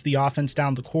leads the offense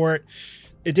down the court.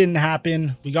 It didn't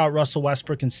happen. We got Russell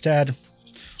Westbrook instead.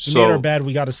 We made our bed.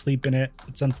 We got to sleep in it.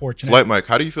 It's unfortunate. Flight Mike,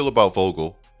 how do you feel about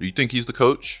Vogel? Do you think he's the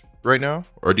coach right now?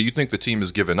 Or do you think the team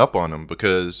has given up on him?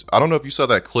 Because I don't know if you saw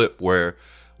that clip where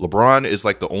LeBron is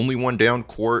the only one down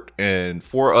court and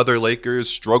 4 other Lakers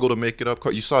struggle to make it up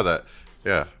court. You saw that?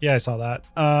 Yeah. Yeah, I saw that.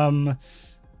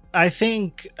 I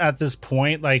think at this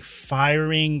point,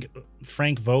 firing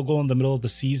Frank Vogel in the middle of the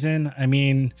season, I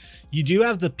mean, you do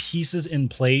have the pieces in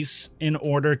place in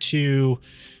order to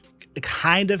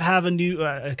kind of have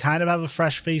a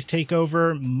fresh face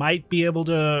takeover, might be able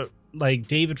to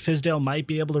David Fizdale might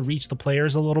be able to reach the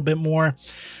players a little bit more.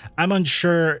 I'm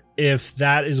unsure if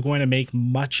that is going to make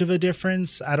much of a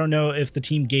difference. I don't know if the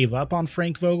team gave up on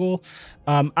Frank Vogel.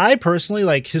 I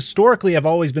personally, historically, I've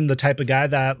always been the type of guy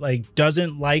that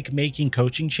doesn't like making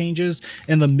coaching changes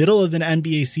in the middle of an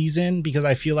NBA season because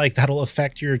I feel like that'll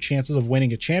affect your chances of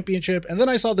winning a championship. And then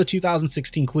I saw the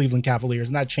 2016 Cleveland Cavaliers,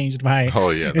 and that changed my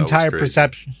entire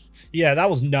perception. Yeah, that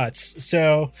was nuts.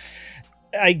 So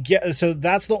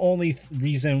that's the only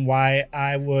reason why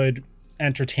I would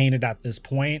entertain it at this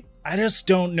point. I just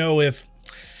don't know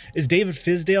is David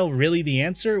Fizdale really the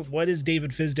answer? What is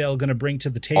David Fizdale going to bring to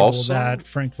the table that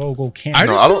Frank Vogel can't? I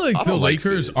just feel like the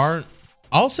Lakers aren't.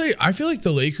 I feel like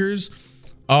the Lakers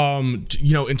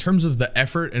in terms of the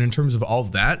effort and in terms of all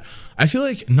of that, I feel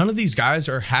like none of these guys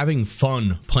are having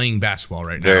fun playing basketball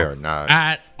right now. They are not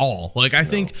at all. Like, I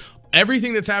think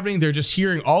everything that's happening, they're just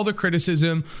hearing all the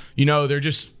criticism, they're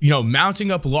just,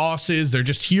 mounting up losses. They're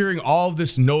just hearing all of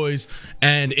this noise,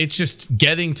 and it's just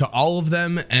getting to all of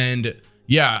them. And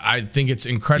yeah, I think it's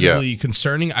incredibly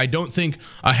concerning. I don't think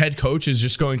a head coach is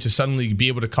just going to suddenly be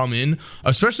able to come in,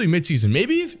 especially midseason.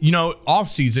 Maybe, off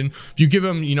season, if you give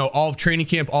them, all of training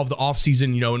camp, all of the off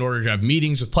season, in order to have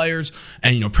meetings with players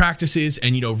and, practices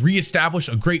and, reestablish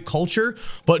a great culture.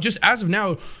 But just as of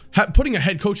now, putting a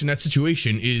head coach in that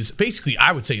situation is basically,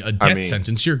 I would say, a death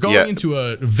sentence. You're going into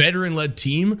a veteran-led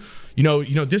team.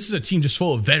 This is a team just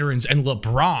full of veterans and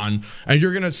LeBron, and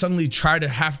you're going to suddenly try to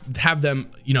have them,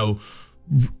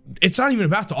 it's not even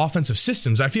about the offensive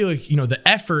systems. I feel like, the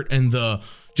effort and the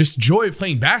just joy of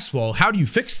playing basketball, how do you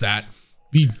fix that?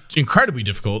 Be incredibly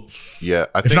difficult. Yeah,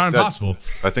 if not impossible.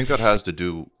 I think that has to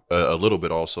do a little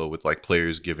bit also with like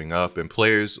players giving up, and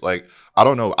players like, I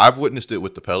don't know, I've witnessed it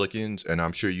with the Pelicans, and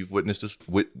I'm sure you've witnessed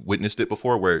it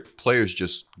before, where players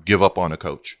just give up on a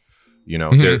coach.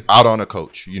 They're out on a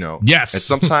coach, Yes. And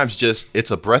sometimes just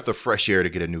it's a breath of fresh air to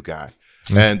get a new guy.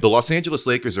 And the Los Angeles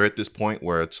Lakers are at this point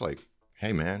where it's like,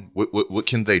 hey man, what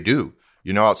can they do?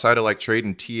 Outside of like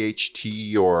trading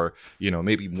THT or,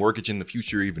 maybe mortgaging the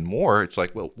future even more, it's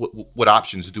like, well, what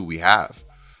options do we have?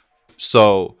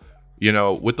 So,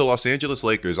 with the Los Angeles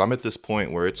Lakers, I'm at this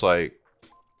point where it's like,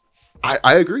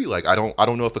 I agree. Like, I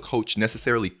don't know if a coach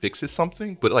necessarily fixes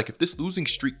something, but like if this losing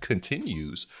streak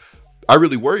continues, I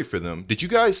really worry for them. Did you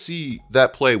guys see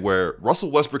that play where Russell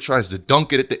Westbrook tries to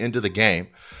dunk it at the end of the game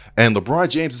and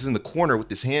LeBron James is in the corner with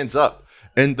his hands up?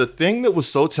 And the thing that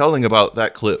was so telling about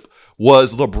that clip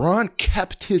was LeBron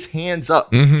kept his hands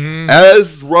up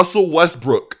as Russell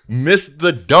Westbrook missed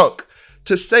the dunk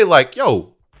to say like,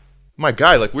 yo, my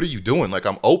guy, like, what are you doing? Like,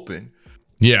 I'm open.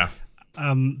 Yeah.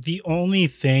 The only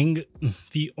thing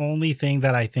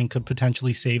that I think could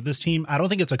potentially save this team, I don't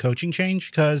think it's a coaching change,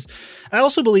 because I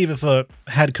also believe if a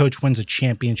head coach wins a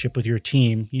championship with your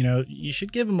team, you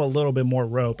should give him a little bit more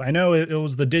rope. I know it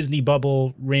was the Disney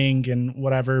bubble ring and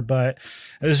whatever, but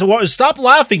stop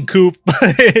laughing, Coop.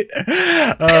 But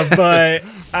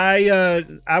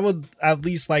I would at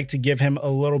least like to give him a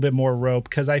little bit more rope,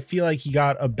 because I feel like he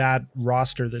got a bad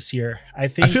roster this year. I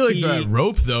feel like that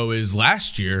rope though is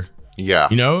last year. Yeah,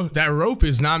 that rope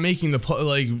is not making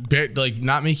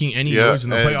not making any noise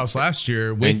in the playoffs last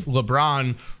year with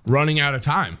LeBron running out of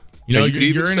time. You're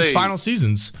in his final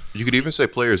seasons. You could even say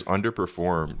players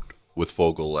underperformed with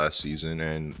Fogel last season,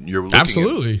 and you're looking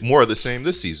absolutely at more of the same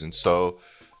this season. So,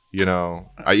 I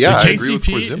agree with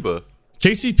Porzimba.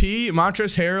 KCP,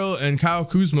 Montrezl Harrell, and Kyle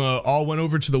Kuzma all went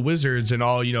over to the Wizards and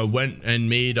all went and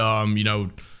made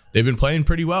they've been playing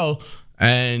pretty well.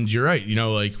 And you're right,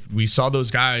 like we saw those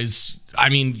guys. I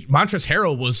mean, Montrezl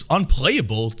Harrell was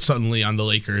unplayable suddenly on the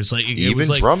Lakers. Like even was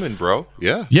like, Drummond, bro.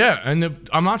 Yeah. And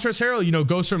Montrezl Harrell,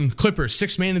 goes from Clippers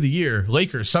 6th man of the year.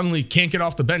 Lakers suddenly can't get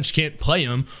off the bench, can't play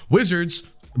him. Wizards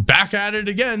back at it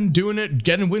again, doing it,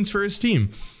 getting wins for his team.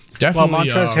 Definitely. Well,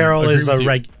 Montrezl Harrell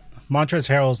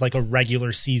is like a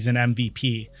regular season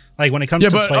MVP. Like when it comes to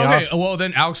playoffs. Okay, well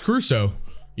then Alex Caruso.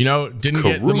 Didn't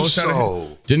get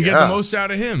the most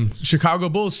out of him. Chicago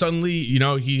Bulls suddenly,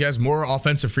 he has more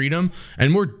offensive freedom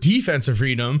and more defensive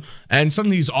freedom, and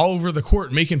suddenly he's all over the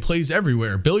court making plays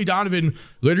everywhere. Billy Donovan,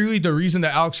 literally the reason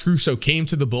that Alex Caruso came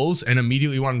to the Bulls and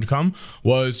immediately wanted to come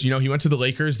was, he went to the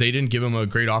Lakers. They didn't give him a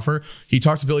great offer. He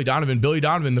talked to Billy Donovan. Billy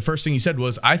Donovan, the first thing he said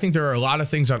was, I think there are a lot of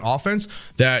things on offense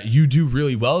that you do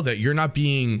really well that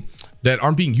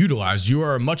aren't being utilized. You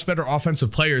are a much better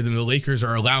offensive player than the Lakers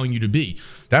are allowing you to be.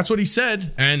 That's what he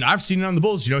said, and I've seen it on the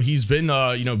Bulls. He's been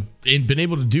been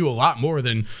able to do a lot more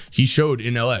than he showed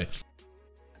in LA.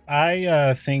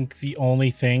 I think the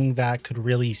only thing that could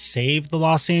really save the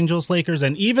Los Angeles Lakers,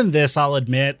 and even this, I'll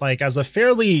admit, like I'd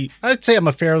say I'm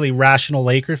a fairly rational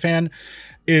Laker fan,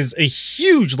 is a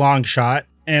huge long shot.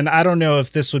 And I don't know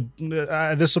if this would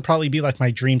probably be like my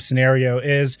dream scenario,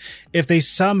 is if they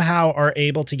somehow are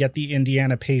able to get the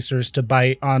Indiana Pacers to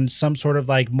bite on some sort of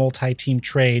like multi-team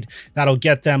trade that'll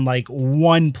get them like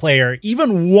one player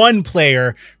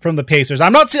from the Pacers.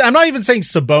 I'm not even saying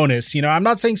Sabonis, I'm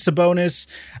not saying Sabonis.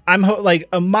 I'm like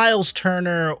a Miles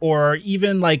Turner or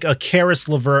even like a Karis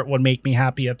LeVert would make me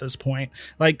happy at this point.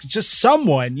 Like just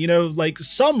someone, like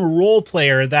some role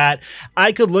player that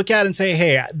I could look at and say,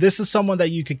 hey, this is someone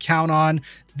that you could count on.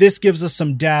 This gives us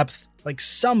some depth, like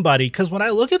somebody. Because when I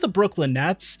look at the Brooklyn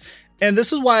Nets, And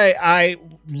this is why I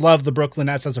love the Brooklyn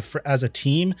Nets as a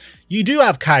team. You do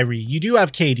have Kyrie, you do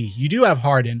have KD, you do have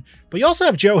Harden, but you also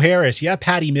have Joe Harris, you have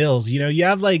Patty Mills, you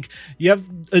have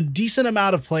a decent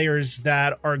amount of players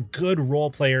that are good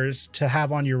role players to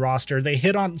have on your roster. They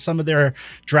hit on some of their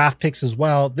draft picks as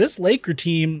well. This Laker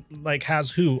team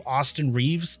has who? Austin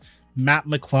Reeves, Matt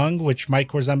McClung, which Mike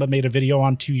Korzemba made a video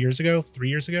on 3 years ago,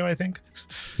 I think.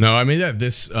 No, I made that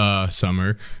this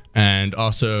summer. And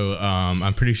also,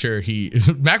 I'm pretty sure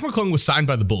Mac McClung was signed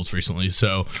by the Bulls recently.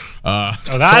 So,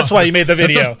 that's why you made the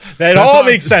video. That all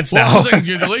makes sense now.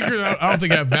 The Lakers, I don't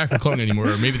think have Mac McClung anymore.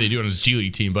 Or maybe they do on his G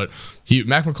League team. But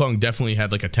Mac McClung definitely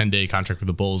had a 10-day contract with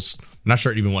the Bulls. I'm not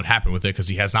sure even what happened with it because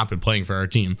he has not been playing for our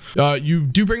team. You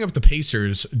do bring up the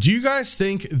Pacers. Do you guys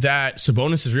think that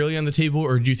Sabonis is really on the table,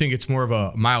 or do you think it's more of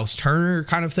a Miles Turner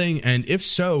kind of thing? And if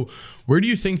so, where do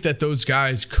you think that those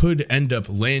guys could end up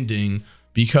landing?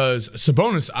 Because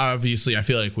Sabonis, obviously, I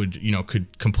feel like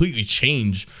could completely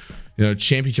change,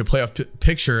 championship playoff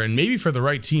picture, and maybe for the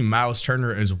right team, Miles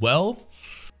Turner as well.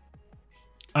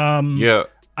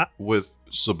 With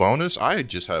Sabonis, I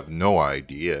just have no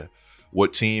idea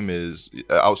what team is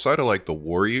outside of the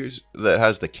Warriors that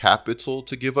has the capital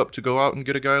to give up to go out and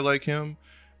get a guy like him,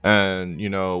 and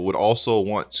would also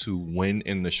want to win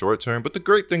in the short term. But the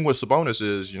great thing with Sabonis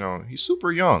is he's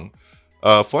super young.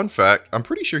 Fun fact, I'm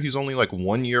pretty sure he's only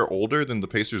 1 year older than the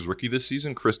Pacers rookie this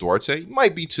season, Chris Duarte.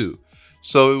 Might be 2.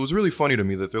 So it was really funny to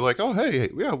me that they're oh, hey,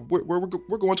 yeah,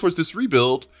 we're going towards this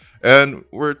rebuild, and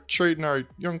we're trading our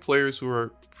young players who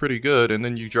are pretty good, and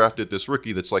then you drafted this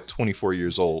rookie that's 24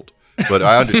 years old. But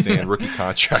I understand rookie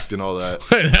contract and all that.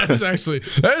 That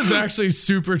is actually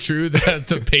super true that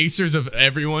the Pacers of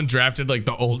everyone drafted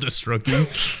the oldest rookie.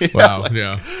 Wow,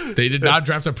 yeah. They did not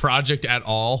draft a project at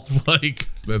all.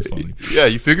 That's funny. Yeah,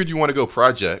 you figured you want to go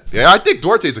project. Yeah, I think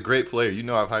Duarte's a great player.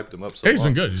 I've hyped him up so He's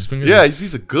been good. Yeah,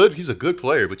 he's a good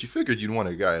player, but you figured you'd want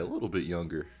a guy a little bit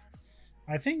younger.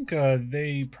 I think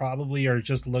they probably are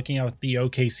just looking at what the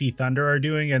OKC Thunder are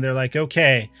doing, and they're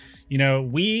okay,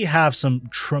 we have some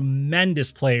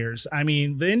tremendous players. I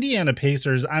mean, the Indiana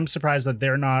Pacers, I'm surprised that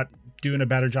they're not doing a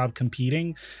better job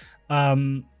competing.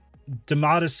 Domantas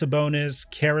Sabonis,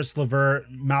 Karis LeVert,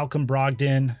 Malcolm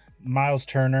Brogdon, Miles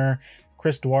Turner,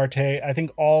 Chris Duarte, I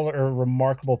think all are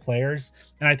remarkable players.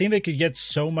 And I think they could get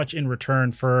so much in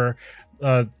return for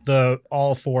the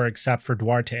all four except for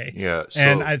Duarte. Yeah.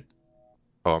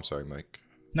 I'm sorry, Mike.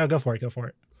 No, go for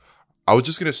it. I was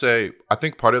just going to say, I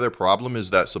think part of their problem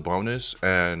is that Sabonis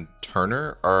and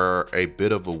Turner are a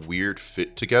bit of a weird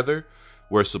fit together,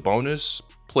 where Sabonis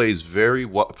plays very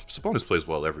well. Sabonis plays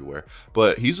well everywhere,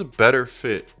 but he's a better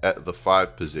fit at the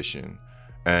 5 position.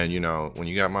 And, when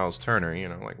you got Miles Turner,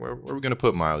 where are we going to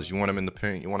put Miles? You want him in the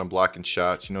paint. You want him blocking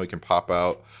shots. He can pop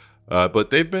out. But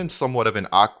they've been somewhat of an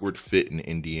awkward fit in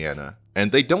Indiana.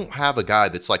 And they don't have a guy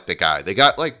that's the guy. They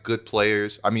got good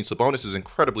players. I mean, Sabonis is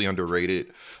incredibly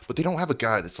underrated, but they don't have a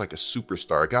guy that's a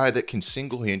superstar, a guy that can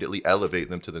single-handedly elevate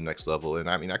them to the next level. And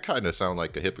I mean, I kind of sound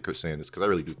like a hypocrite saying this because I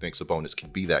really do think Sabonis can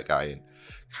be that guy and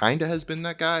kind of has been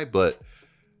that guy. But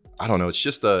I don't know. It's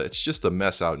just a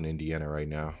mess out in Indiana right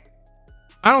now.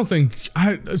 I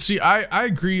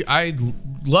agree. I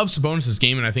love Sabonis'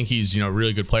 game, and I think he's, a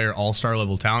really good player, all-star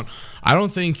level talent. I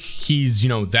don't think he's,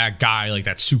 that guy,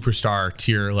 that superstar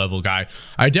tier level guy.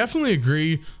 I definitely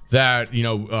agree that,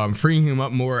 freeing him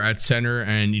up more at center,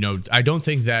 and, I don't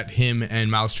think that him and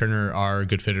Miles Turner are a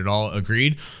good fit at all.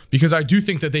 Agreed. Because I do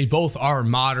think that they both are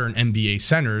modern NBA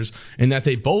centers, and that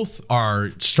they both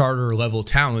are starter level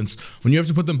talents. When you have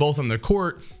to put them both on the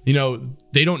court,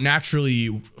 they don't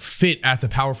naturally fit at the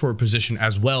power forward position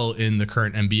as well in the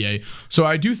current NBA. So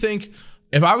I do think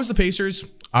if I was the Pacers,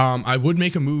 I would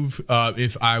make a move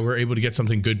if I were able to get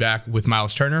something good back with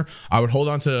Miles Turner. I would hold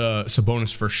on to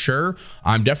Sabonis for sure.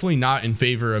 I'm definitely not in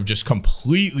favor of just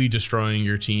completely destroying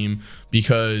your team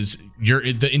because you're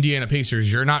the Indiana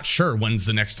Pacers. You're not sure when's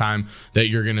the next time that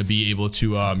you're going to be able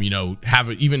to,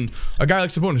 have even a guy like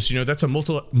Sabonis. That's a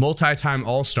multi-time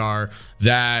All-Star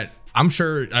that I'm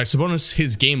sure Sabonis,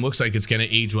 his game looks like it's going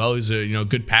to age well. He's a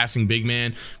good passing big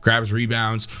man, grabs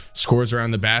rebounds, scores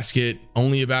around the basket.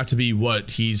 Only he's about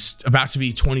to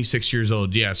be 26 years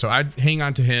old. Yeah, so I'd hang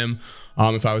on to him.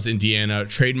 if I was Indiana,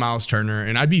 trade Miles Turner.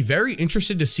 And I'd be very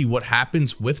interested to see what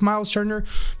happens with Miles Turner,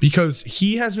 because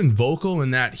he has been vocal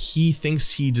in that he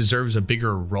thinks he deserves a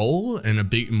bigger role and a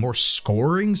big more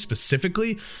scoring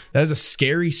specifically. That is a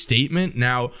scary statement.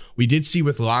 Now, we did see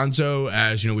with Lonzo,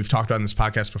 as we've talked about in this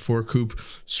podcast before, Coop,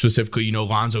 specifically,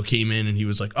 Lonzo came in and he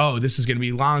was like, oh, this is going to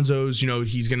be Lonzo's,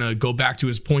 he's going to go back to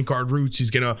his point guard roots.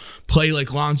 He's going to play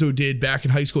like Lonzo did back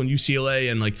in high school in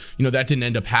UCLA. And that didn't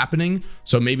end up happening.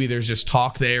 So maybe there's just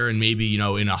talk there, and maybe,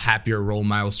 in a happier role,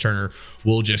 Miles Turner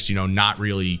will just, not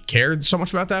really care so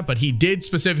much about that. But he did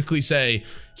specifically say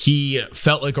he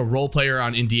felt like a role player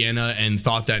on Indiana and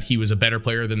thought that he was a better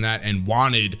player than that and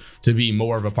wanted to be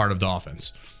more of a part of the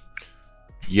offense.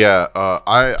 Yeah,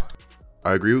 I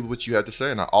agree with what you had to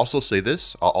say. And I'll also say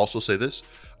this.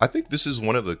 I think this is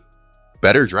one of the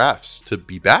better drafts to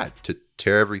be bad, to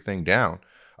tear everything down.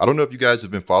 I don't know if you guys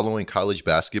have been following college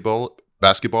basketball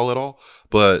at all,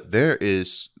 but there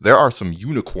are some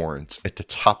unicorns at the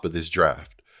top of this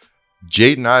draft.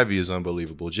 Jaden Ivey is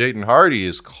unbelievable. Jaden Hardy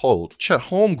is cold. Chet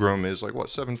Holmgren is like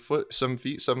 7 feet,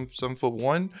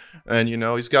 7'1", and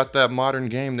he's got that modern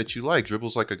game that you like,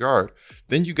 dribbles like a guard.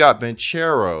 Then you got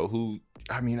Banchero, who,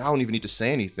 I don't even need to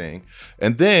say anything.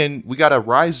 And then we got a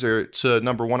riser to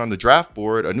number 1 on the draft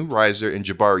board, a new riser in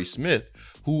Jabari Smith,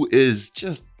 who is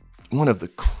just one of the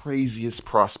craziest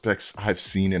prospects I've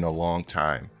seen in a long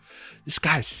time. This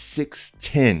guy's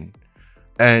 6'10",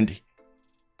 and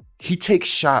he takes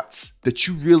shots that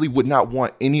you really would not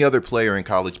want any other player in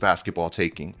college basketball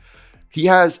taking. He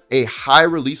has a high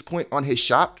release point on his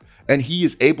shot, and he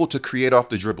is able to create off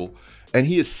the dribble. And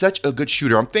he is such a good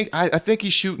shooter. I think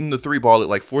he's shooting the 3 ball at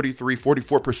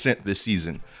 44% this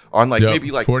season on maybe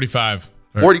 45.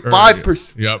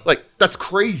 45%. Yep. That's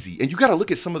crazy. And you got to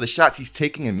look at some of the shots he's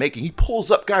taking and making. He pulls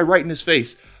up guy right in his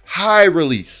face. High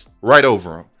release right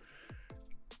over him.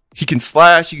 He can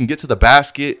slash. He can get to the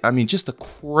basket. Just a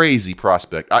crazy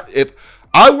prospect. If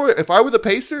I were the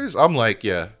Pacers, I'm like,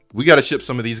 yeah, we got to ship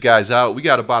some of these guys out. We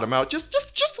got to bottom out just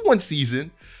one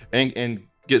season and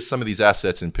get some of these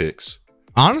assets and picks.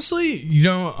 Honestly,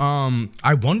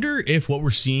 I wonder if what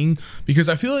we're seeing, because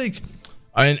I feel like,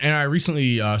 and I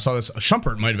recently saw this,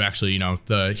 Shumpert might have actually,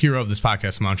 the hero of this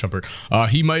podcast, Iman Shumpert,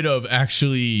 he might have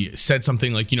actually said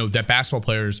something like, that basketball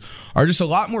players are just a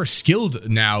lot more skilled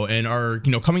now and are,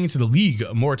 coming into the league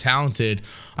more talented.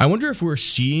 I wonder if we're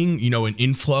seeing, an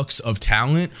influx of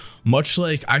talent, much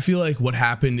like I feel like what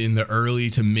happened in the early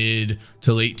to mid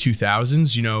to late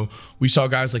 2000s. We saw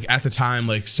guys like at the time,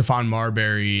 like Stephon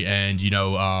Marbury and,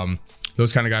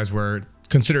 those kind of guys were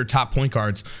considered top point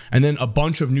guards, and then a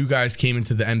bunch of new guys came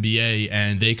into the NBA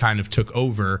and they kind of took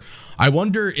over. I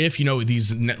wonder if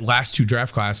these last 2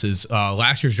 draft classes,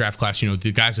 last year's draft class,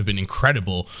 the guys have been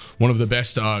incredible. One of the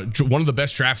best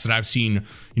drafts that I've seen,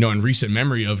 in recent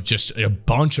memory, of just a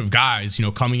bunch of guys,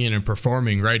 coming in and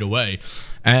performing right away.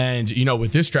 And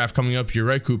with this draft coming up, you're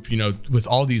right, Coop. With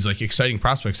all these exciting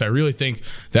prospects, I really think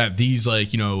that these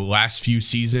last few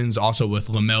seasons, also with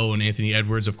LaMelo and Anthony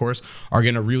Edwards, of course, are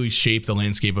going to really shape the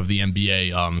landscape of the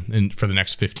NBA for the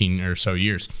next 15 or so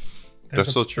years.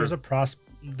 That's so true.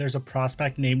 There's a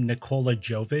prospect named Nikola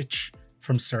Jovic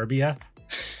from Serbia.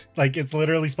 It's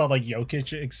literally spelled like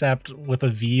Jokic, except with a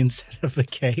V instead of a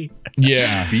K.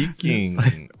 Yeah.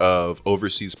 Speaking of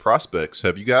overseas prospects,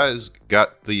 have you guys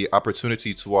got the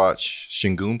opportunity to watch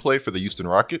Şengün play for the Houston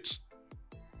Rockets?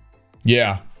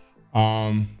 Yeah.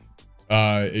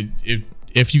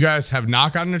 If you guys have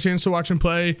not gotten a chance to watch him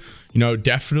play,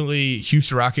 definitely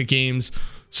Houston Rocket games.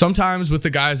 Sometimes with the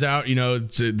guys out,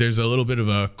 there's a little bit of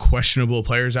a questionable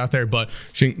players out there, but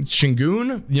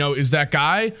Şengün, is that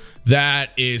guy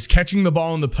that is catching the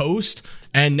ball in the post,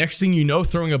 and next thing you know,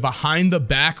 throwing a behind the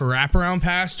back wraparound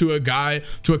pass to a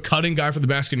cutting guy for the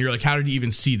basket, and you're like, how did he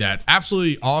even see that?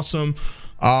 Absolutely awesome.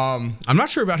 I'm not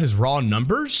sure about his raw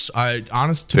numbers. They're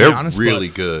really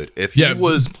good. If he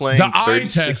was playing the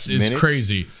 36 eye test minutes, is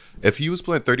crazy. If he was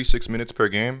playing 36 minutes per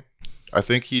game, I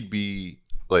think he'd be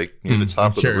near the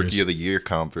top of the Rookie of the Year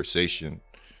conversation.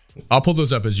 I'll pull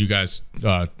those up as you guys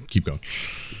keep going.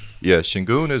 Yeah,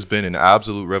 Şengün has been an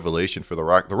absolute revelation for the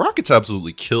Rockets. The Rockets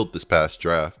absolutely killed this past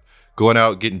draft. Going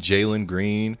out, getting Jalen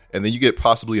Green, and then you get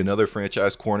possibly another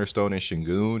franchise cornerstone in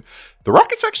Şengün. The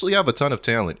Rockets actually have a ton of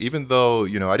talent, even though,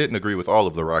 I didn't agree with all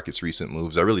of the Rockets' recent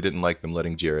moves. I really didn't like them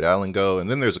letting Jared Allen go.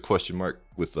 And then there's a question mark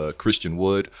with Christian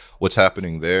Wood. What's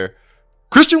happening there?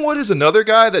 Christian Wood is another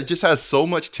guy that just has so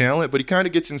much talent, but he kind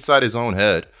of gets inside his own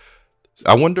head.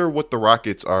 I wonder what the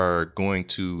Rockets are going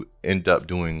to end up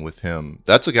doing with him.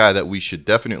 That's a guy that we should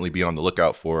definitely be on the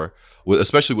lookout for,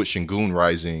 especially with Şengün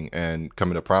rising and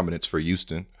coming to prominence for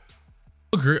Houston.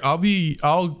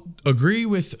 I'll agree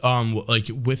with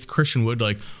with Christian Wood,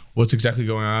 like what's exactly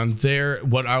going on there.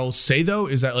 What I'll say though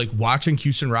is that like watching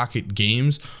Houston Rocket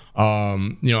games,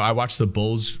 I watched the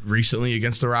Bulls recently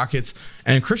against the Rockets,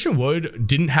 and Christian Wood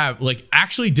did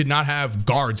not have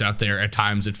guards out there at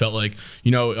times. It felt like,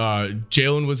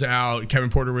 Jalen was out, Kevin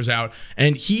Porter was out,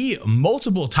 and he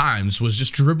multiple times was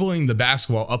just dribbling the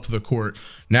basketball up the court.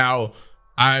 Now,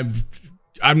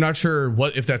 I'm not sure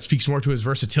if that speaks more to his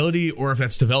versatility or if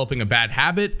that's developing a bad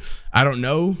habit. I don't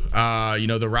know.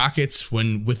 The Rockets,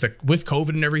 when with COVID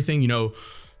and everything,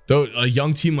 though a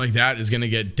young team like that is going to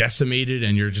get decimated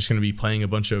and you're just going to be playing a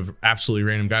bunch of absolutely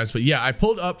random guys. But yeah, I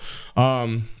pulled up,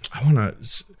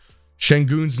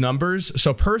 Şengün's numbers.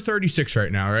 So per 36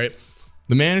 right now, right?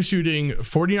 The man is shooting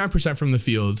 49% from the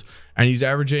field, and he's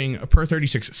averaging per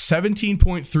 36,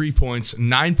 17.3 points,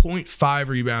 9.5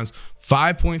 rebounds,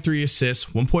 5.3 assists,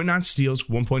 1.9 steals,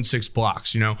 1.6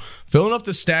 blocks. Filling up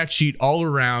the stat sheet all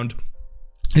around.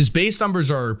 His base numbers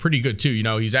are pretty good too.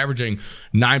 He's averaging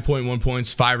 9.1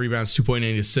 points, 5 rebounds,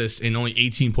 2.8 assists in only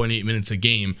 18.8 minutes a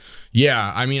game.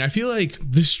 Yeah, I mean, I feel like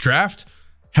this draft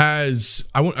has,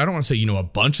 I don't want to say, a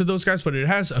bunch of those guys, but it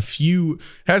has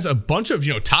a bunch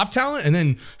of, top talent, and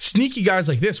then sneaky guys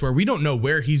like this where we don't know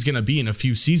where he's going to be in a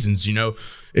few seasons.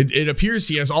 It appears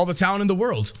he has all the talent in the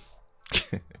world.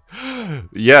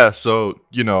 Yeah. So,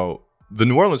 the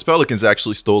New Orleans Pelicans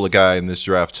actually stole a guy in this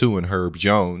draft too, in Herb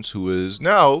Jones, who is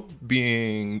now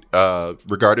being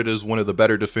regarded as one of the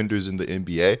better defenders in the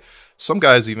NBA. Some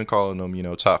guys even calling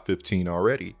him, top 15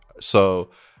 already. So,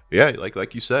 yeah,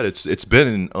 like you said, it's been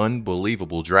an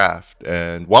unbelievable draft.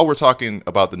 And while we're talking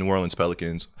about the New Orleans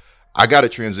Pelicans, I got to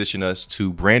transition us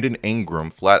to Brandon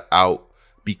Ingram flat out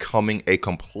becoming a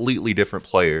completely different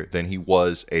player than he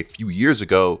was a few years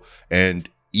ago, and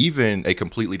even a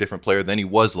completely different player than he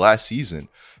was last season.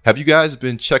 Have you guys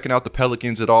been checking out the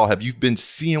Pelicans at all? Have you been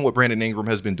seeing what Brandon Ingram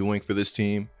has been doing for this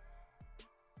team?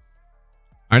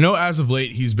 I know as of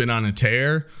late he's been on a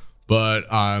tear, but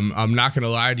I'm not going to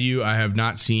lie to you. I have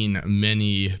not seen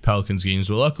many Pelicans games,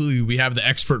 but luckily we have the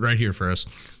expert right here for us.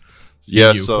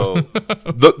 Yeah, so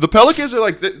the Pelicans are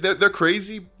they're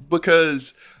crazy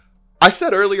because I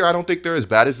said earlier I don't think they're as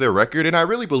bad as their record, and I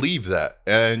really believe that.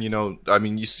 And,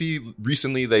 you see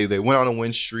recently they went on a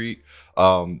win streak.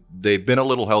 They've been a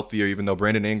little healthier, even though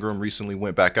Brandon Ingram recently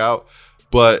went back out.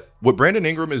 But what Brandon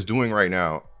Ingram is doing right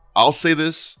now, I'll say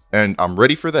this, and I'm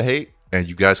ready for the hate, and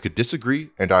you guys could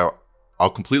disagree, and I'll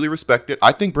completely respect it.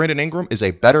 I think Brandon Ingram is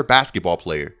a better basketball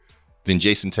player than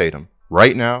Jason Tatum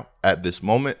right now at this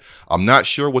moment. I'm not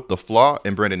sure what the flaw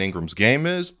in Brandon Ingram's game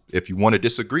is. If you want to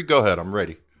disagree, go ahead. I'm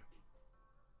ready.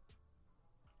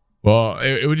 Well,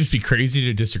 it would just be crazy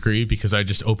to disagree because I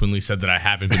just openly said that I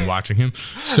haven't been watching him.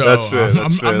 So That's fair.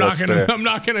 I'm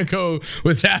not gonna go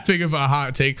with that big of a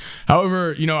hot take.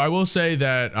 However, I will say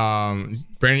that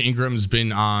Brandon Ingram's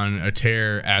been on a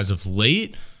tear as of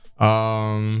late.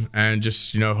 And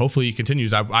just, hopefully he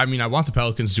continues. I want the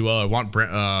Pelicans to do well. I want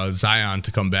Zion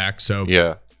to come back. So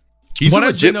yeah, he's a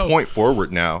legit point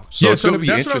forward now. So it's going to be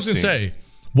interesting. That's what I was going to say.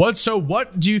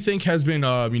 What do you think has been,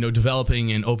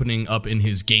 developing and opening up in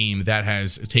his game that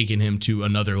has taken him to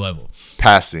another level?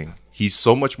 Passing. He's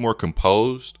so much more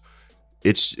composed.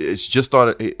 It's just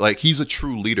he's a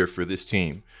true leader for this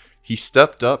team. He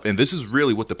stepped up, and this is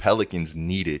really what the Pelicans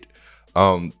needed.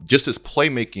 Just his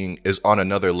playmaking is on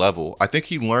another level. I think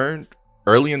he learned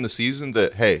early in the season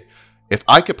that, hey, if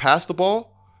I could pass the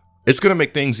ball, it's going to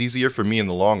make things easier for me in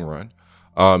the long run.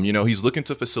 He's looking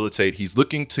to facilitate. He's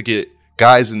looking to get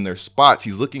guys in their spots.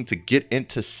 He's looking to get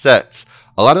into sets.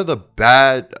 A lot of the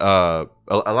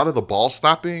ball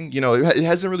stopping, it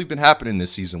hasn't really been happening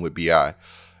this season with BI.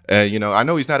 And, I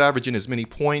know he's not averaging as many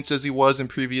points as he was in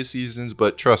previous seasons,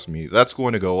 but trust me, that's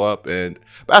going to go up. And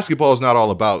basketball is not all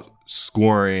about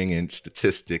scoring and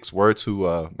statistics. Word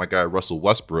to my guy, Russell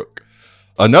Westbrook.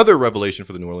 Another revelation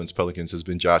for the New Orleans Pelicans has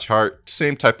been Josh Hart.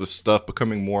 Same type of stuff,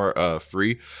 becoming more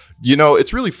free.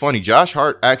 It's really funny. Josh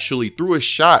Hart actually threw a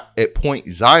shot at Point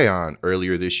Zion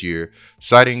earlier this year,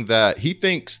 citing that he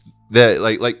thinks that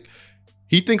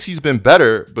he thinks he's been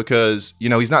better because,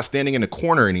 he's not standing in the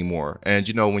corner anymore. And,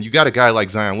 when you got a guy like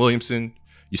Zion Williamson,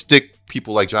 you stick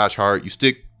people like Josh Hart, you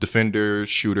stick defenders,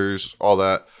 shooters, all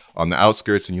that on the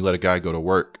outskirts, and you let a guy go to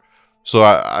work. So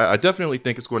I definitely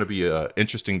think it's going to be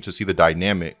interesting to see the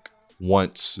dynamic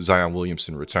once Zion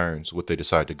Williamson returns, what they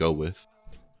decide to go with.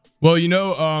 Well,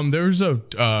 there's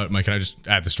Mike, can I just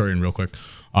add the story in real quick?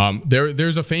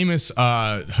 There's a famous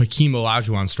Hakeem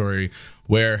Olajuwon story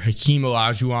where Hakeem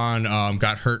Olajuwon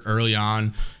got hurt early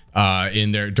on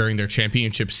during their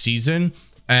championship season.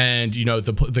 And,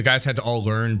 the guys had to all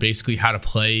learn basically how to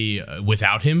play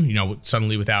without him,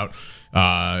 suddenly without,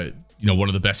 one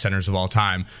of the best centers of all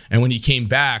time. And when he came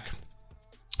back,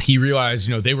 he realized,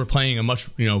 they were playing a much,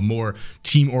 more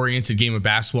team-oriented game of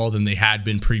basketball than they had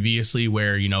been previously,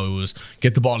 where, it was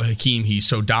get the ball to Hakeem. He's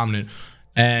so dominant.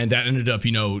 And that ended up,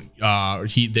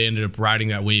 they ended up riding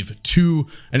that wave to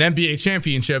an NBA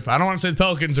championship. I don't want to say the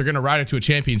Pelicans are going to ride it to a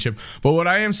championship, but what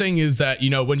I am saying is that,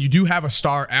 when you do have a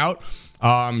star out,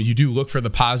 you do look for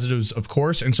the positives, of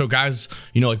course. And so guys,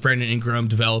 like Brandon Ingram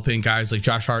developing, guys like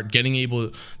Josh Hart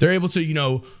they're able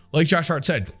to, like Josh Hart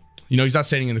said, he's not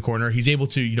standing in the corner. He's able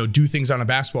to, do things on a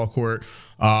basketball court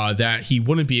that he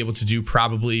wouldn't be able to do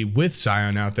probably with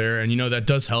Zion out there. And, that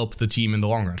does help the team in the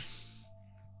long run.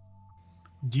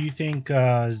 Do you think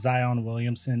Zion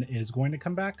Williamson is going to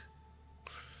come back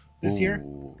this year?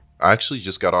 I actually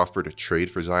just got offered a trade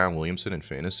for Zion Williamson in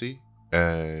fantasy,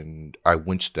 and I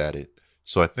winced at it.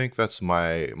 So I think that's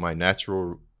my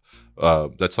natural,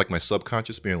 that's like my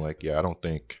subconscious being like, yeah, I don't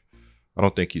think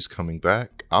he's coming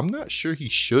back. I'm not sure he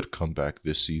should come back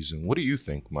this season. What do you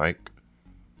think, Mike?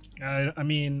 I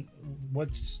mean,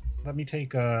 let me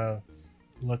take a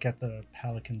look at the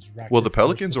Pelicans record. Well, the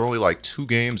Pelicans are only like 2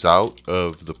 games out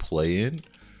of the play-in,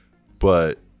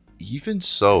 but even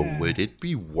so, would it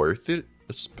be worth it,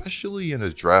 especially in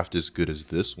a draft as good as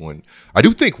this one? I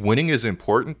do think winning is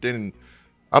important, and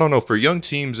I don't know, for young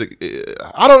teams,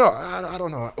 I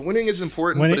don't know. Winning is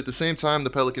important, but at the same time, the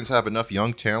Pelicans have enough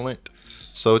young talent.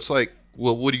 So it's like,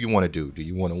 well, what do you want to do? Do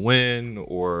you want to win,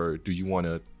 or do you want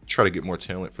to try to get more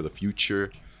talent for the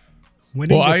future?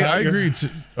 Well, I agree.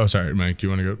 Oh, sorry, Mike. Do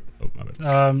you want to go? Oh, my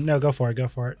bad. No, go for it.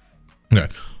 Okay.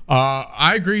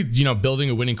 I agree. Building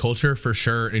a winning culture for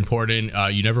sure important.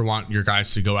 You never want your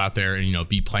guys to go out there and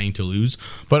be playing to lose.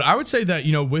 But I would say that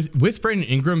with Brandon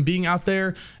Ingram being out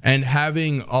there and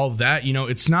having all of that,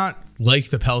 it's not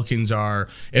like the Pelicans are.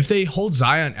 If they hold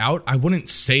Zion out, I wouldn't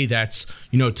say that's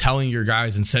telling your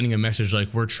guys and sending a message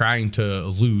like we're trying to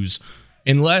lose.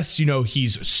 Unless,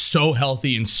 he's so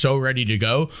healthy and so ready to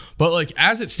go. But like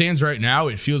as it stands right now,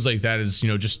 it feels like that is,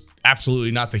 just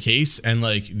absolutely not the case. And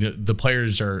like the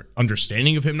players are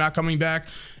understanding of him not coming back.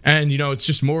 And, it's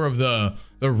just more of the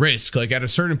risk. Like at a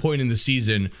certain point in the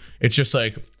season, it's just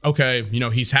like, okay,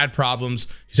 he's had problems.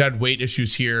 He's had weight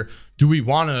issues here. Do we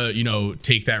want to,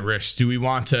 take that risk? Do we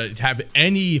want to have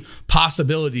any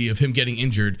possibility of him getting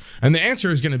injured? And the answer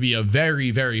is going to be a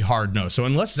very, very hard no. So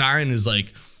unless Zion is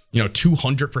like,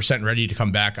 200% ready to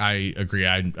come back, I agree.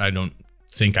 I don't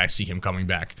think I see him coming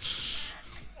back.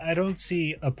 I don't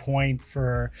see a point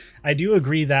I do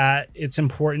agree that it's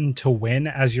important to win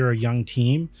as you're a young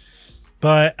team,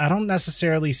 but I don't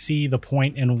necessarily see the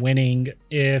point in winning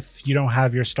if you don't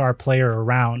have your star player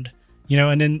around,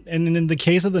 and in the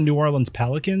case of the New Orleans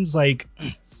Pelicans, like,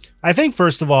 I think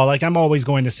first of all, like I'm always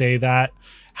going to say that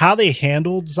how they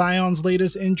handled Zion's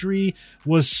latest injury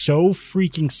was so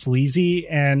freaking sleazy.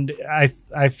 And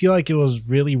I feel like it was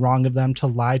really wrong of them to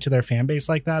lie to their fan base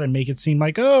like that and make it seem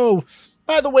like, oh,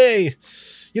 by the way,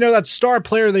 that star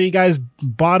player that you guys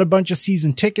bought a bunch of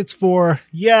season tickets for.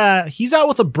 Yeah, he's out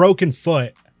with a broken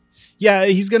foot. Yeah,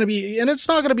 he's going to be, and it's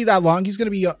not going to be that long. He's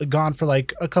going to be gone for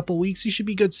like a couple weeks. He should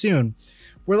be good soon.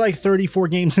 We're like 34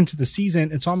 games into the season.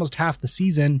 It's almost half the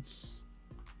season.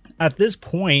 At this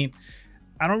point,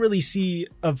 I don't really see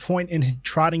a point in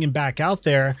trotting him back out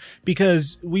there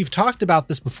because we've talked about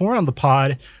this before on the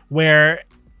pod where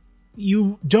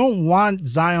you don't want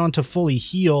Zion to fully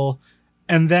heal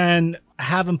and then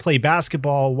have him play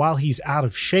basketball while he's out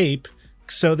of shape.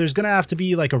 So there's going to have to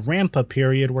be like a ramp up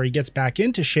period where he gets back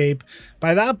into shape.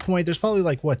 By that point, there's probably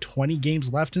like 20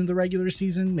 games left in the regular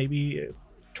season, maybe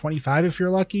 25 if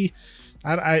you're lucky.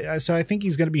 So I think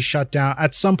he's going to be shut down.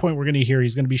 At some point, we're going to hear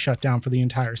he's going to be shut down for the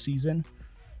entire season.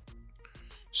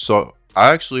 So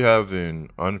I actually have an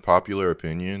unpopular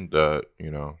opinion that,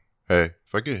 hey,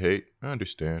 if I get hate, I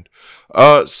understand.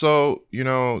 So,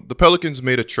 the Pelicans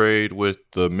made a trade with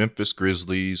the Memphis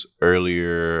Grizzlies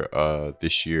earlier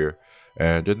this year.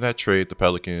 And in that trade, the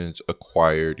Pelicans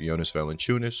acquired Jonas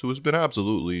Valanciunas, who has been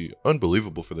absolutely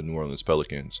unbelievable for the New Orleans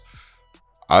Pelicans.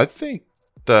 I think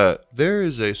that there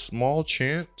is a small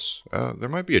chance, there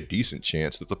might be a decent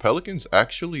chance that the Pelicans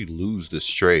actually lose this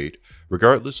trade,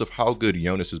 regardless of how good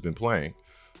Jonas has been playing.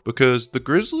 Because the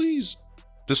Grizzlies,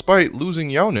 despite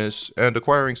losing Jonas and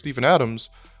acquiring Steven Adams,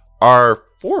 are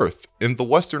 4th in the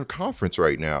Western Conference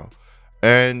right now.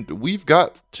 And we've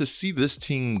got to see this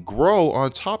team grow.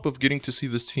 On top of getting to see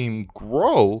this team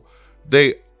grow,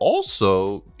 they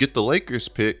also get the Lakers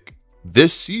pick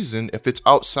this season if it's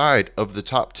outside of the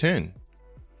top 10.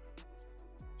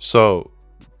 So,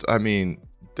 I mean,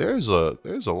 there's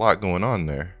a lot going on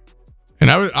there. And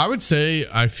I would say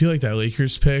I feel like that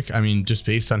Lakers pick, I mean, just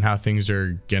based on how things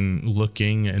are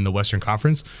looking in the Western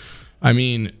Conference, I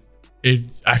mean,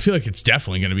 I feel like it's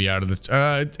definitely going to be out of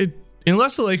the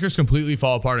unless the Lakers completely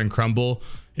fall apart and crumble.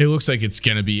 It looks like it's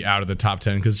going to be out of the top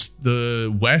 10 because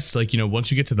the West, like, you know,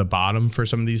 once you get to the bottom for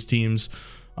some of these teams,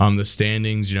 the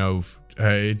standings, you know,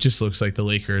 it just looks like the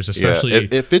Lakers, especially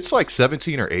if it's like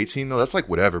 17 or 18 though, that's like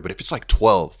whatever. But if it's like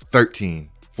 12, 13,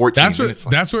 14,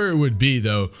 that's where it would be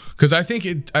though, because I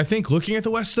think looking at the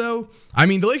West though, I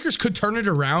mean, the Lakers could turn it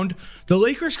around. The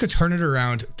Lakers could turn it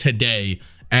around today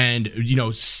and, you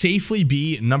know, safely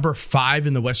be number 5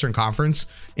 in the Western Conference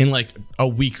in like a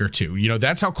week or two. You know,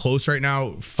 that's how close right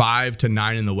now 5 to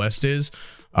 9 in the West is.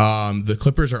 The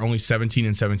Clippers are only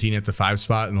 17-17 at the 5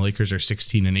 spot, and the Lakers are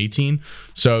 16-18.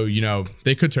 So, you know,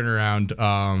 they could turn around.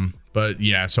 But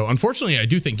yeah, so unfortunately, I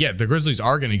do think, the Grizzlies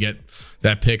are going to get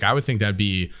that pick. I would think that'd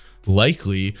be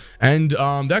likely. And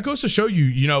that goes to show you,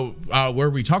 you know, where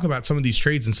we talk about some of these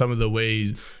trades and some of the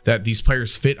ways that these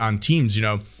players fit on teams, you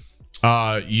know,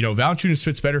 Valanciunas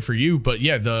fits better for you, but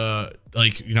yeah, the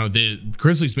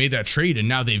Grizzlies made that trade and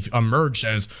now they've emerged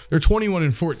as they're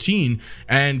 21-14,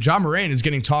 and Ja Morant is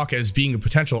getting talk as being a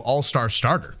potential all-star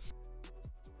starter.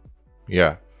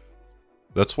 Yeah.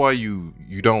 That's why you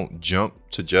don't jump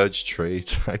to judge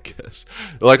trades, I guess.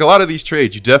 Like a lot of these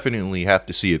trades, you definitely have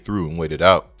to see it through and wait it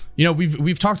out. You know,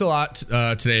 we've talked a lot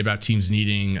today about teams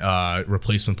needing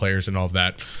replacement players and all of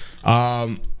that.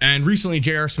 And recently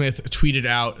J.R. Smith tweeted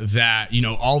out that, you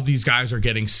know, all of these guys are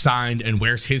getting signed and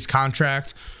where's his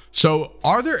contract. So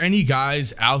are there any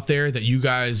guys out there that you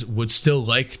guys would still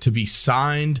like to be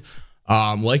signed?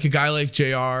 Like a guy like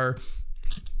J.R.,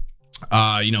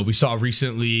 you know, we saw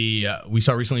recently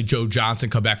Joe Johnson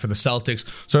come back for the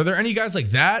Celtics. So are there any guys like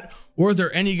that? Or are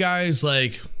there any guys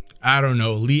like, I don't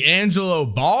know,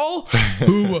 LiAngelo Ball,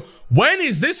 who, when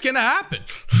is this going to happen?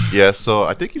 Yeah, so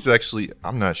I think he's actually,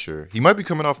 I'm not sure. He might be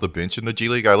coming off the bench in the G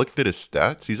League. I looked at his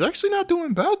stats. He's actually not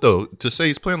doing bad, though. To say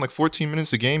he's playing like 14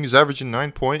 minutes a game, he's averaging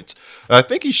 9 points. I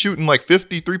think he's shooting like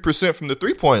 53% from the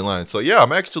three-point line. So yeah,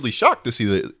 I'm actually shocked to see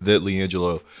that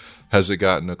LiAngelo hasn't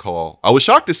gotten a call. I was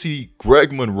shocked to see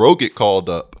Greg Monroe get called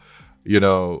up. You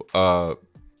know,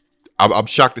 I'm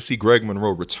shocked to see Greg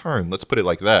Monroe return. Let's put it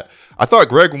like that. I thought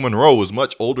Greg Monroe was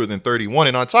much older than 31.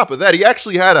 And on top of that, he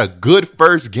actually had a good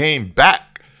first game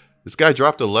back. This guy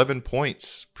dropped 11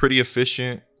 points. Pretty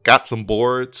efficient. Got some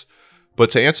boards. But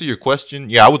to answer your question,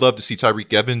 yeah, I would love to see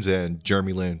Tyreke Evans and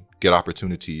Jeremy Lin get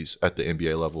opportunities at the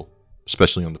NBA level,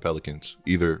 especially on the Pelicans.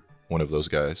 Either one of those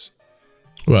guys.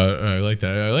 Well, I like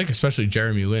that. I like especially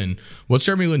Jeremy Lin. What's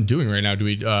Jeremy Lin doing right now? Do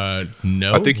we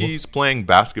know? I think he's playing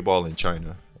basketball in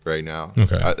China right now.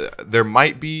 Okay. There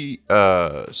might be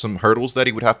some hurdles that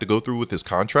he would have to go through with his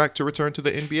contract to return to the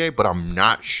NBA, but I'm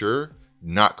not sure.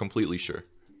 Not completely sure.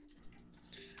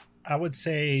 I would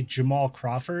say Jamal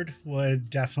Crawford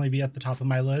would definitely be at the top of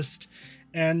my list.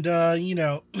 And, you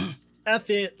know,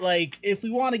 F it, like, if we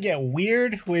want to get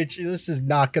weird, which this is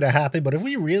not going to happen, but if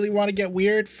we really want to get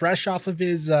weird, fresh off of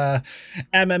his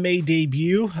MMA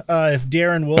debut, if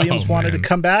Darren Williams wanted to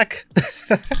come back.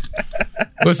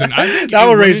 Listen, I think that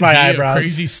would raise my eyebrows. A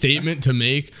crazy statement to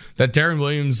make that Darren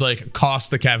Williams like cost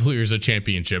the Cavaliers a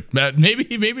championship.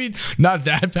 Maybe not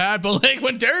that bad, but like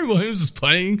when Darren Williams was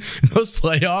playing in those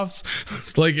playoffs,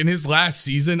 like in his last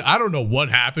season, I don't know what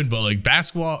happened, but like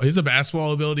his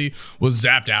basketball ability was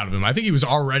zapped out of him. I think he was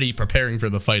already preparing for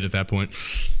the fight at that point.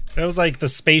 It was like the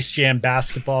Space Jam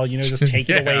basketball, you know, just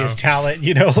taking away his talent,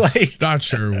 you know, like. Not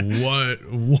sure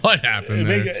what happened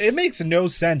there. It makes no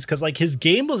sense because like his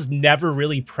game was never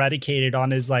really predicated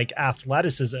on his like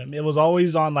athleticism. It was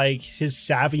always on like his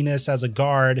savviness as a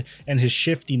guard and his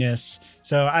shiftiness.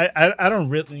 So I don't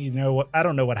really know I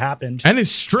don't know what happened. And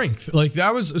his strength, like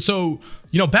that was so.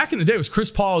 You know, back in the day, it was Chris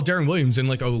Paul, Darren Williams, and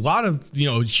like a lot of, you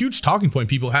know, huge talking point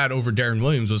people had over Darren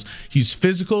Williams was he's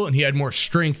physical and he had more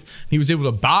strength. And he was able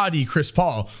to body Chris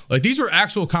Paul. Like these were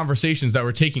actual conversations that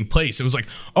were taking place. It was like,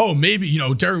 oh, maybe, you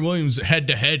know, Darren Williams head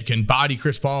to head can body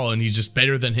Chris Paul and he's just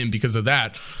better than him because of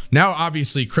that. Now,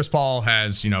 obviously, Chris Paul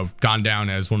has, you know, gone down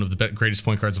as one of the greatest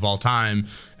point guards of all time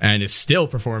and is still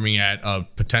performing at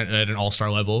an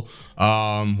all-star level,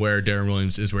 where Darren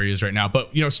Williams is where he is right now.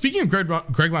 But, you know, speaking of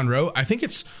Greg Monroe, I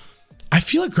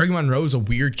feel like Greg Monroe is a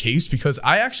weird case because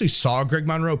I actually saw Greg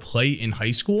Monroe play in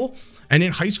high school. And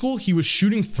in high school, he was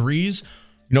shooting threes,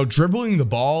 you know, dribbling the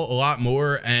ball a lot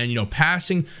more and, you know,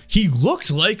 passing. He looked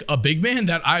like a big man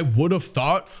that I would have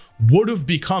thought would have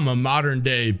become a modern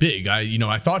day big.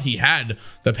 I thought he had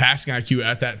the passing IQ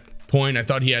at that point. I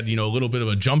thought he had, you know, a little bit of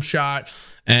a jump shot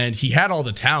and he had all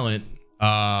the talent.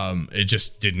 It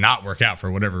just did not work out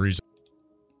for whatever reason.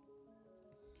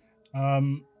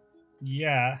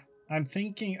 Yeah, I'm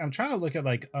trying to look at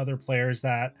like other players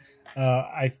that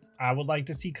I would like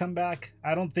to see come back.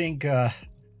 I don't think Pau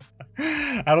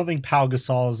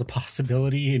Gasol is a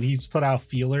possibility, and he's put out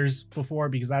feelers before,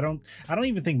 because I don't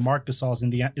even think Marc Gasol's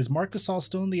is Marc Gasol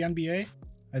still in the NBA?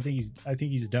 I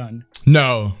think he's done.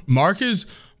 No, Marc is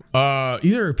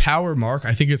either Pau or Marc.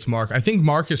 I think it's Marc. I think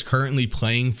Marc is currently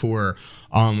playing for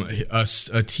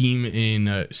a team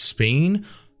in Spain.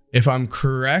 If I'm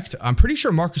correct, I'm pretty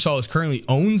sure Marc Gasol currently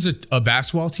owns a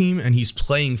basketball team, and he's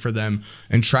playing for them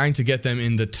and trying to get them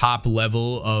in the top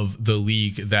level of the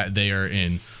league that they are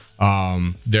in.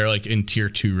 They're like in tier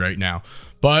 2 right now.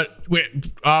 But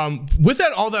with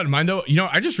all that in mind, though,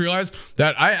 I just realized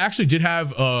that I actually did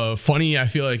have a funny, I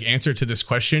feel like, answer to this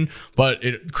question, but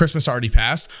Christmas already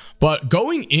passed. But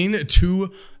going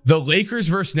into the Lakers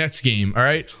versus Nets game, all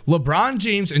right, LeBron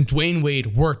James and Dwayne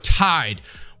Wade were tied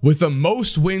with the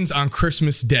most wins on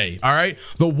Christmas Day. All right.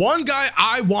 The one guy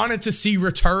I wanted to see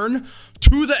return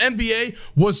to the NBA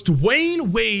was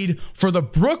Dwayne Wade for the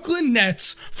Brooklyn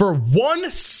Nets for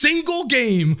one single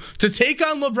game to take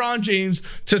on LeBron James,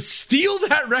 to steal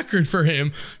that record for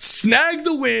him, snag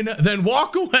the win, then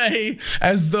walk away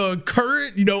as the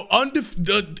current,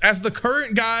 as the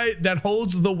current guy that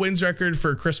holds the wins record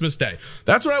for Christmas Day.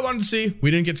 That's what I wanted to see. We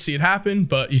didn't get to see it happen,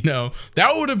 but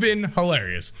that would have been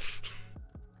hilarious.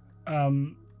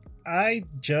 I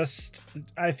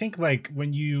think like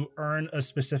when you earn a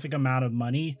specific amount of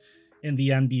money in the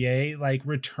NBA, like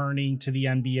returning to the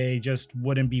NBA just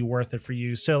wouldn't be worth it for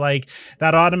you. So like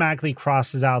that automatically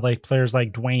crosses out like players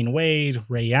like Dwayne Wade,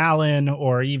 Ray Allen,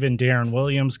 or even Darren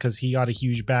Williams, because he got a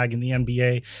huge bag in the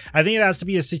NBA. I think it has to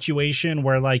be a situation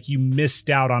where like you missed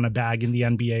out on a bag in the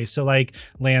NBA. So like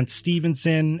Lance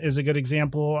Stevenson is a good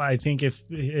example. I think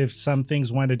if some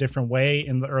things went a different way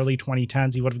in the early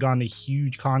 2010s, he would have gotten a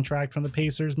huge contract from the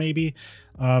Pacers maybe.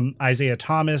 Isaiah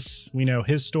Thomas, we know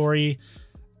his story.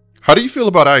 How do you feel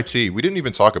about IT? We didn't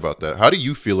even talk about that. How do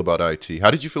you feel about IT?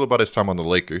 How did you feel about his time on the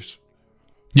Lakers?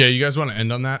 Yeah, you guys want to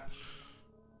end on that?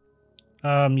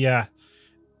 Yeah.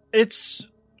 It's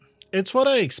what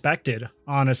I expected,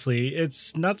 honestly.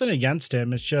 It's nothing against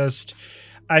him. It's just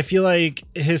I feel like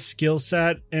his skill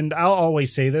set, and I'll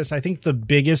always say this, I think the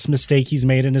biggest mistake he's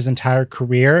made in his entire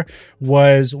career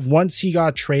was once he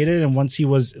got traded and once he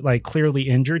was like clearly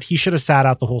injured, he should have sat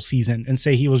out the whole season and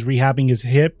say he was rehabbing his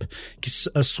hip,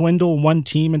 swindle one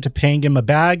team into paying him a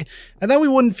bag, and then we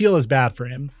wouldn't feel as bad for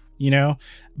him,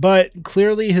 But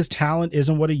clearly his talent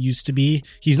isn't what it used to be.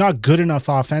 He's not good enough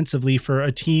offensively for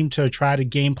a team to try to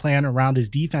game plan around his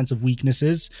defensive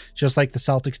weaknesses, just like the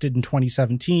Celtics did in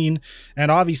 2017.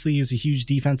 And obviously he's a huge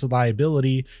defensive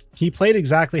liability. He played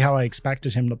exactly how I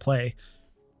expected him to play.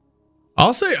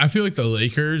 I'll say I feel like the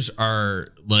Lakers are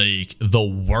like the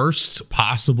worst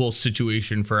possible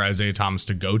situation for Isaiah Thomas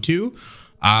to go to.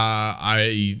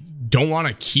 I don't want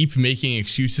to keep making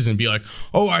excuses and be like,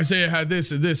 oh, Isaiah had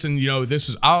this and this, and this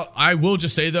was. I will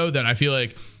just say though that I feel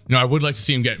like I would like to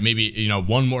see him get maybe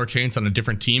one more chance on a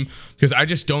different team, because I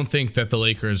just don't think that the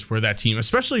Lakers were that team,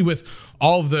 especially with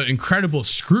all of the incredible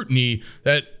scrutiny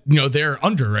that they're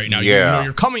under right now. Yeah.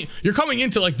 You're coming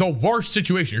into like the worst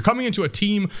situation. You're coming into a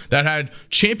team that had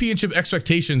championship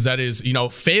expectations that is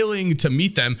failing to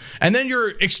meet them, and then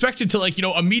you're expected to like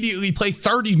immediately play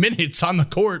 30 minutes on the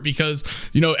court because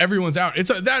everyone's out.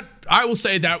 That I will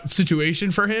say that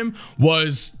situation for him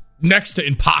was next to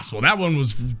impossible. That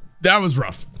was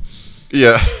rough.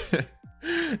 Yeah.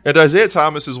 And Isaiah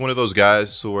Thomas is one of those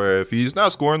guys where if he's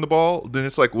not scoring the ball, then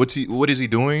it's like, what is he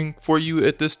doing for you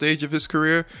at this stage of his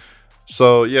career?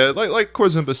 So yeah, like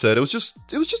Korzimba said, it was just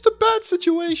a bad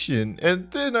situation.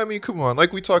 And then come on,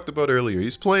 like we talked about earlier,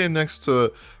 he's playing next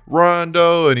to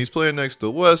Rondo and he's playing next to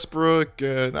Westbrook,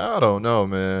 and I don't know,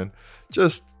 man,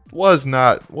 just was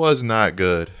not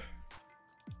good.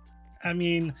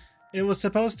 It was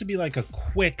supposed to be like a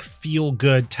quick feel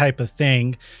good type of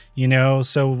thing,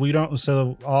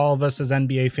 so all of us as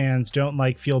NBA fans don't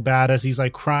like feel bad as he's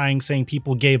like crying, saying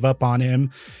people gave up on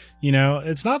him.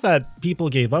 It's not that people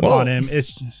gave up on him.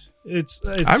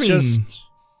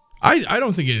 I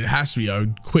don't think it has to be a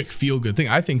quick feel good thing.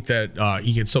 I think that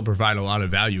he can still provide a lot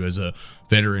of value as a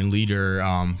veteran leader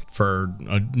for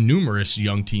numerous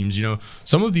young teams.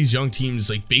 Some of these young teams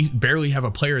like barely have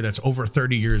a player that's over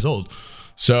 30 years old.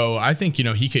 So I think,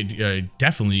 he could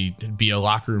definitely be a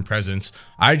locker room presence.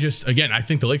 I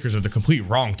think the Lakers are the complete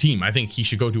wrong team. I think he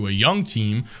should go to a young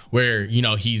team where,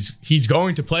 he's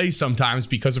going to play sometimes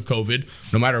because of COVID,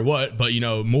 no matter what. But,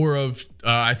 more of,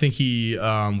 I think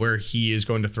where he is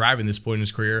going to thrive in this point in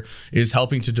his career is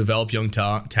helping to develop young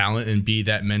talent and be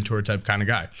that mentor type kind of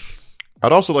guy.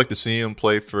 I'd also like to see him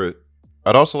play for a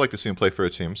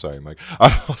team. Sorry, Mike.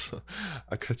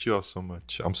 I cut you off so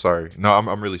much. I'm sorry. No,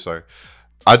 I'm really sorry.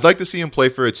 I'd like to see him play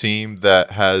for a team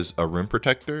that has a rim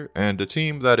protector and a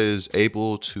team that is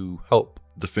able to help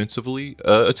defensively,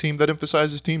 a team that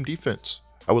emphasizes team defense.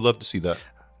 I would love to see that.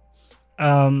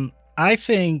 I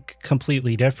think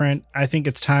completely different. I think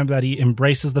it's time that he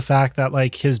embraces the fact that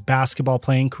like his basketball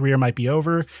playing career might be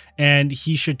over and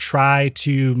he should try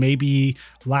to maybe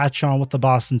latch on with the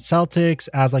Boston Celtics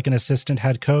as like an assistant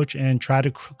head coach and try to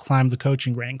climb the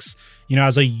coaching ranks,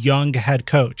 as a young head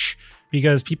coach.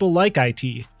 Because people like IT,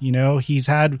 he's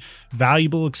had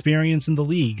valuable experience in the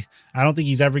league. I don't think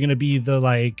he's ever going to be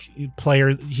the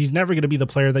player. He's never going to be the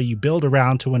player that you build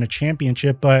around to win a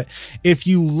championship. But if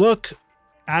you look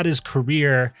at his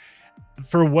career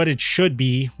for what it should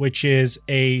be, which is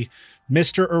a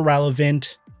Mr.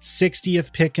 Irrelevant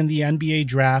 60th pick in the NBA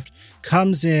draft,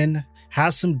 comes in,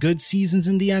 has some good seasons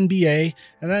in the NBA,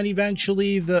 and then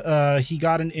eventually he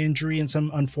got an injury and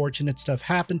some unfortunate stuff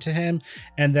happened to him,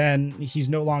 and then he's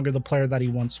no longer the player that he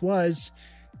once was,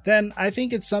 then I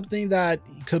think it's something that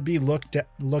could be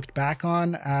looked back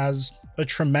on as a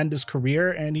tremendous career,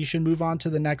 and he should move on to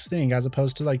the next thing as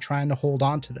opposed to trying to hold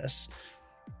on to this.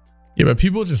 Yeah, but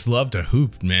people just love to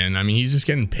hoop, man. I mean, he's just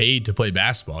getting paid to play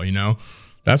basketball,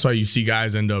 That's why you see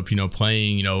guys end up,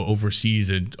 playing, overseas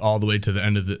and all the way to the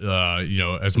end of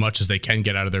the, as much as they can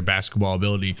get out of their basketball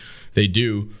ability, they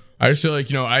do. I just feel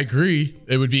like, I agree.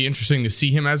 It would be interesting to see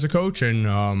him as a coach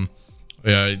and,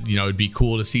 it'd be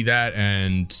cool to see that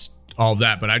and all of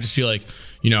that. But I just feel like,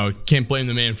 can't blame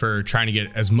the man for trying to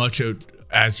get as much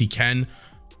as he can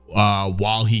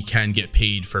while he can get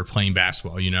paid for playing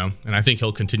basketball, and I think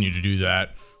he'll continue to do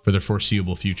that for the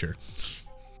foreseeable future.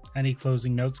 Any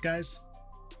closing notes, guys?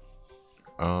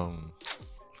 No.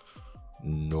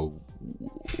 No.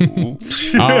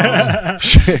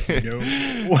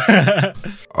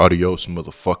 Adios,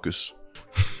 motherfuckers.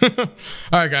 All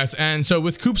right, guys. And so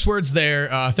with Coop's words there,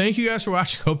 thank you guys for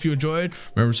watching. Hope you enjoyed.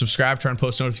 Remember to subscribe, turn on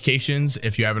post notifications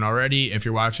if you haven't already. If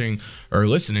you're watching or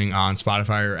listening on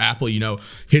Spotify or Apple,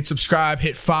 hit subscribe,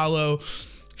 hit follow,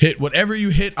 hit whatever you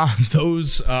hit on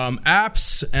those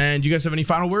apps. And you guys have any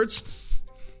final words?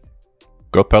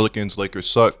 Go Pelicans. Lakers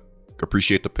suck.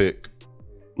 Appreciate the pick.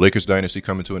 Lakers dynasty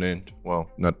coming to an end. Well,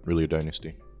 not really a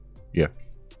dynasty. Yeah.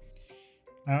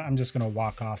 I'm just going to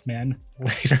walk off, man.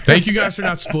 Later. Thank you guys for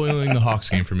not spoiling the Hawks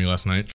game for me last night.